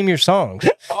 bro, claim your songs.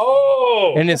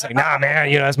 Oh, and it's like, nah, man,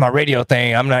 you know, that's my radio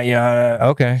thing. I'm not, you know,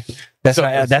 okay, that's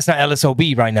not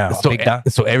LSOB right now.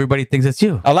 So everybody thinks it's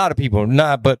you. A lot of people,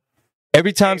 but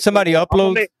every time somebody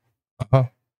uploads, I'm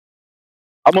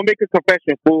gonna make a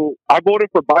confession, fool. I voted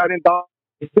for Biden, dog,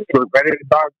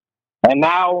 and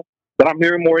now that I'm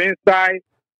hearing more inside,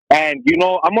 and you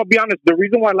know, I'm gonna be honest. The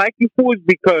reason why I like you, fool, is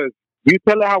because you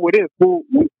tell it how it is, fool.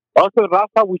 Us as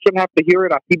Raza, we shouldn't have to hear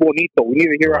it así bonito. We need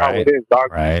to hear it how it is,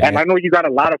 dog. Right. And I know you got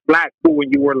a lot of flack, fool,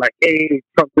 when you were like, hey,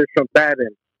 Trump this, Trump that,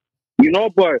 and you know.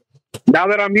 But now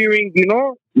that I'm hearing, you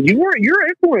know, you're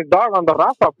influenced, dog, on the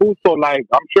Raza, fool. So like,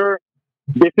 I'm sure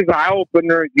this is an eye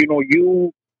opener. You know,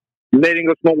 you letting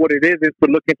us know what it is to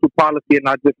look into policy and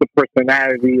not just the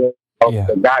personality of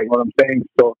the guy. You know what I'm saying?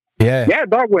 So. Yeah,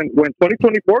 dog. When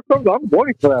 2024 comes, I'm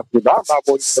voting for that. I'm not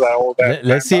voting for that old ass.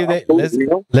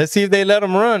 Let's see if they let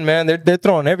him run, man. They're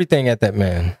throwing everything at that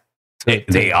man.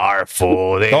 They are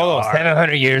full. They are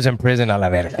 700 years in prison a la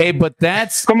verga. Hey, but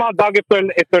that's come on, dog. If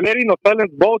they're letting the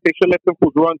felons vote, they should let them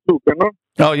fools run too, you know?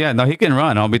 Oh yeah, no, he can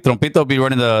run. Trompito will be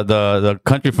running the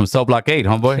country from Cell Block 8,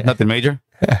 homeboy. Nothing major.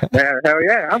 Yeah, hell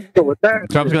yeah, I'm good with that.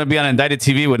 Trump's gonna be on Indicted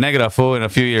TV with Negra, fool, in a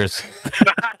few years.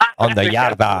 On the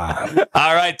yarda.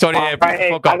 All right, Tony. Hey,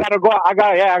 I gotta go. I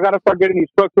gotta start getting these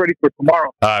trucks ready for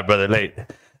tomorrow. All right, brother. Late.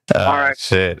 All right.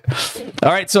 Shit.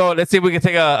 All right, so let's see if we can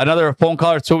take another phone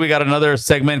call or two. We got another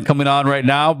segment coming on right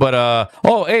now. But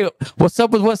hey, what's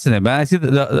up with what's in it, man? I see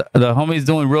the homie's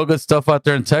doing real good stuff out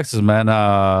there in Texas, man.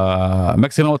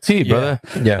 Mexican OT, brother.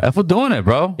 Yeah. That's for doing it,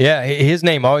 bro. Yeah, his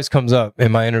name always comes up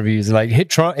in my interviews. Like, hit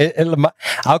Trump.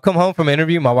 I'll come home from an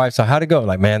interview. My wife's like, how'd it go?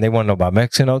 Like, man, they want to know about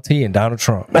Mexican OT and Donald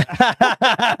Trump.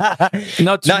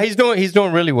 No, he's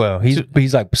doing really well.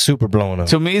 He's like super blowing up.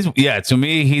 To me,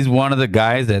 he's one of the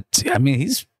guys that, I mean,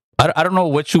 I don't know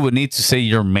what you would need to say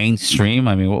you're mainstream.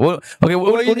 I mean, what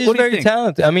he's very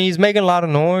talented. I mean, he's making a lot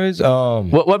of noise.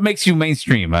 What makes you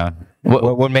mainstream, man?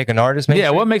 What make an artist mainstream?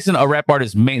 Yeah, what makes a rap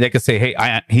artist they could say,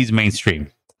 hey, he's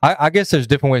mainstream. I guess there's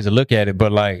different ways to look at it,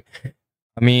 but like,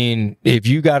 I mean, if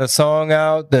you got a song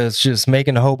out that's just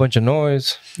making a whole bunch of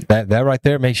noise, that right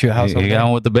there makes you a household. You got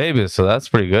on with the babies, so that's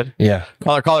pretty good. Yeah.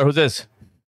 Caller, who's this?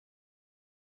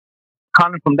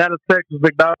 Calling from Dallas, Texas,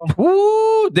 big dog.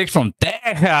 Woo, Dick from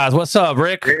Texas. What's up,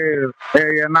 Rick? Yeah,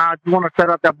 I just want to shout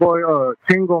out that boy,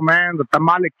 Chingo, man, the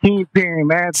Tamale Kingpin,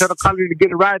 man. Tell the colleague to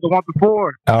get it right the one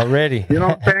before. Already. You know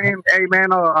what I'm saying? Hey,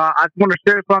 man, I just want to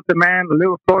share something, man, a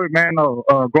little story, man.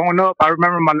 Growing up, I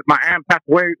remember my aunt passed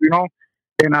away, you know,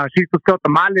 and she used to sell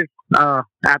tamales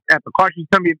at the car. She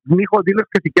used to tell me, mijo, diles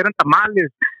que si quieren tamales.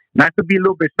 And I used to be a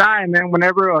little bit shy, and then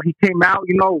whenever he came out,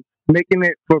 you know, making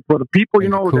it for the people, you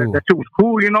know, cool. that shit was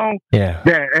cool, you know. Yeah.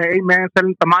 That, hey, man,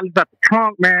 selling tamales at the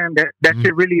trunk, man, that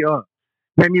shit really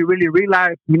made me really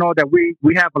realize, you know, that we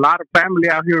have a lot of family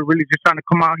out here really just trying to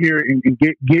come out here and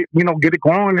get you know, get it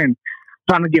going and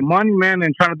trying to get money, man,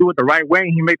 and trying to do it the right way.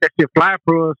 And he made that shit fly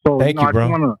for us. So, Thank you,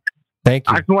 bro. Thank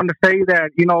you. I just wanted to say that,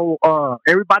 you know,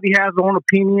 everybody has their own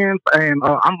opinions, and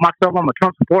I'm a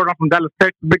Trump supporter. I'm from Dallas,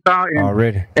 Texas, big dog.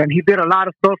 Already. And he did a lot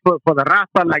of stuff for the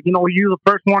Raza. Like, you know, he was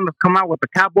the first one to come out with the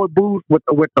cowboy boots, with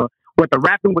the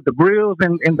rapping, with the grills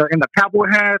and the cowboy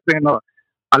hats. And a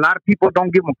lot of people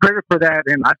don't give him credit for that.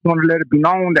 And I just want to let it be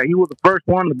known that he was the first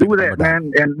one to do that,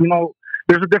 man. And, you know,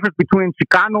 there's a difference between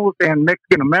Chicanos and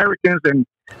Mexican Americans, and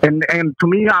to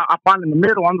me, I fall in the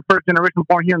middle. I'm the first generation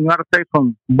born here in the United States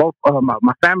from both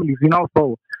my families, you know.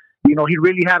 So, you know, he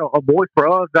really had a voice for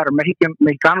us that are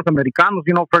Mexicanos, Americanos,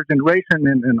 you know, first generation,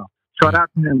 and shout out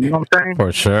to him, you know what I'm saying?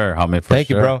 For sure, homie. Thank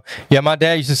you, bro. Yeah, my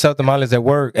dad used to sell tamales at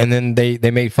work, and then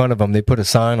they made fun of him. They put a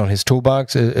sign on his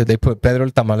toolbox. They put Pedro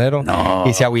el Tamalero. No.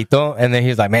 Y se agüitó, and then he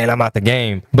was like, "Man, I'm out the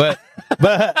game." But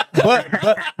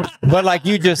like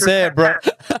you just said, bro.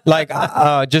 Like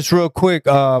just real quick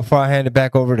before I hand it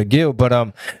back over to Gill.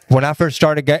 But when I first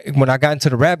when I got into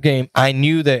the rap game, I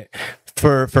knew that.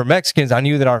 For Mexicans, I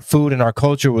knew that our food and our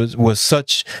culture was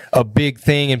such a big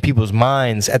thing in people's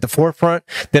minds at the forefront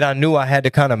that I knew I had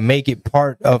to kind of make it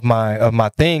part of my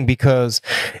thing, because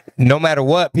no matter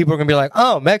what, people are gonna be like,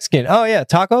 "Oh, Mexican, oh yeah,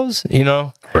 tacos," you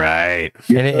know, right?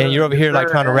 And you're over here like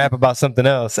trying to rap about something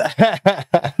else.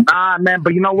 Nah, man,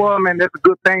 but you know what, man, that's a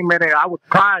good thing, man. I was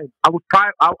proud.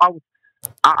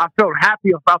 I felt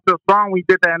happy. I felt strong when you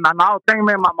did that. And another thing,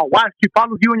 man, my wife, she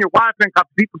follows you and your wife and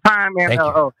Cafecito Time. And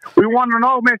we want to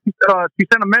know, man, she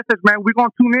sent a message, man. We're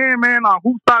going to tune in, man, on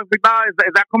Who's Talk Big Dog.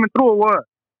 Is that coming through or what?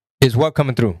 Is what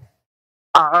coming through?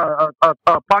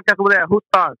 podcast over there. Who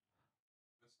stars?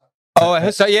 Oh,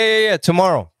 yeah.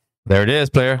 Tomorrow. There it is,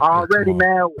 player. Already,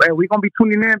 man. We're going to be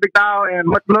tuning in, big dog, and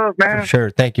much love, man. For sure.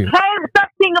 Thank you. Hey, what's up,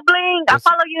 Chingo Bling? I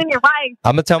follow you and your wife.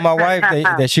 I'm going to tell my wife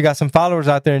that she got some followers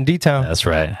out there in D-Town. That's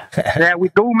right. Yeah, we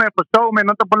do, man, for sure, man.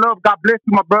 Nothing but love. God bless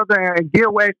you, my brother. And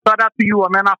Gill, shout out to you,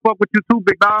 man. I fuck with you too,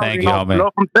 big dog. Thank you, homie.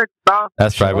 Love from Texas, dog.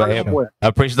 That's right. I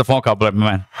appreciate the phone call, but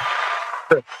man.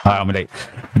 All right,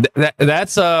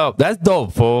 that's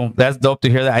dope, fool. That's dope to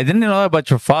hear that. I didn't know about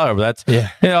your father, but that's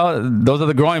those are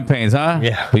the growing pains, huh?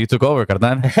 Yeah. But you took over,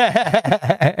 carnal.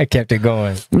 I kept it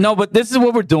going. No, but this is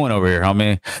what we're doing over here,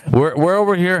 homie. We're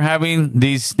over here having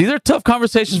these are tough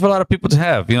conversations for a lot of people to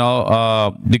have,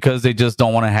 because they just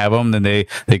don't want to have them, then they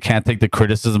can't take the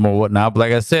criticism or whatnot. But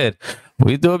like I said,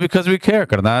 we do it because we care,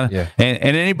 carnal. Yeah.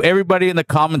 And everybody in the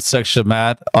comment section,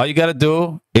 Matt, all you got to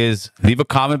do is leave a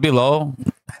comment below,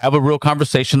 have a real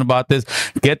conversation about this,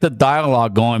 get the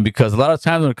dialogue going, because a lot of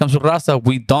times when it comes to Raza,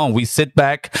 we sit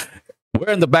back.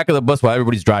 We're in the back of the bus while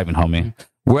everybody's driving, homie.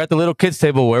 We're at the little kids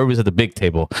table where everybody's at the big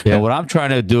table. Yeah. And what I'm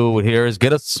trying to do here is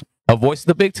get us a voice at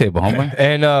the big table, homie.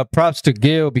 And props to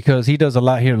Gill, because he does a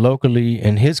lot here locally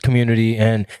in his community.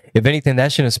 And if anything,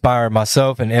 that should inspire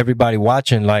myself and everybody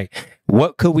watching. Like,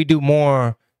 what could we do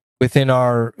more within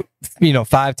our,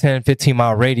 5, 10,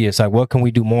 15-mile radius? Like, what can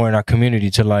we do more in our community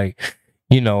to,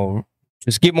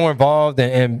 just get more involved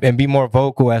and be more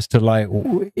vocal as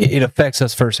to, it affects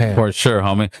us firsthand. For sure,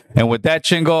 homie. And with that,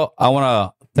 Chingo, I want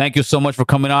to thank you so much for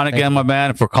coming on again, my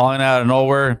man, for calling out of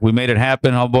nowhere. We made it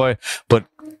happen, homeboy. But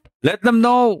let them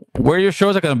know where your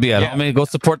shows are going to be at. Yeah. Go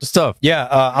support the stuff. Yeah,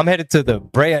 I'm headed to the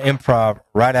Brea Improv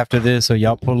right after this, so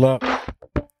y'all pull up.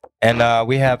 And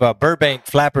we have Burbank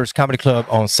Flappers Comedy Club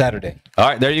on Saturday. All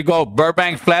right, there you go.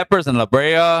 Burbank Flappers and La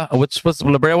Brea. What's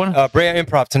La Brea one? Brea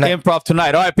Improv tonight. Improv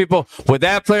tonight. All right, people. With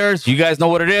that, players, you guys know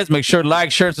what it is. Make sure to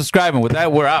like, share, and subscribe. And with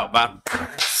that, we're out, man.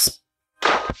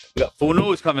 We got full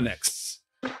news coming next.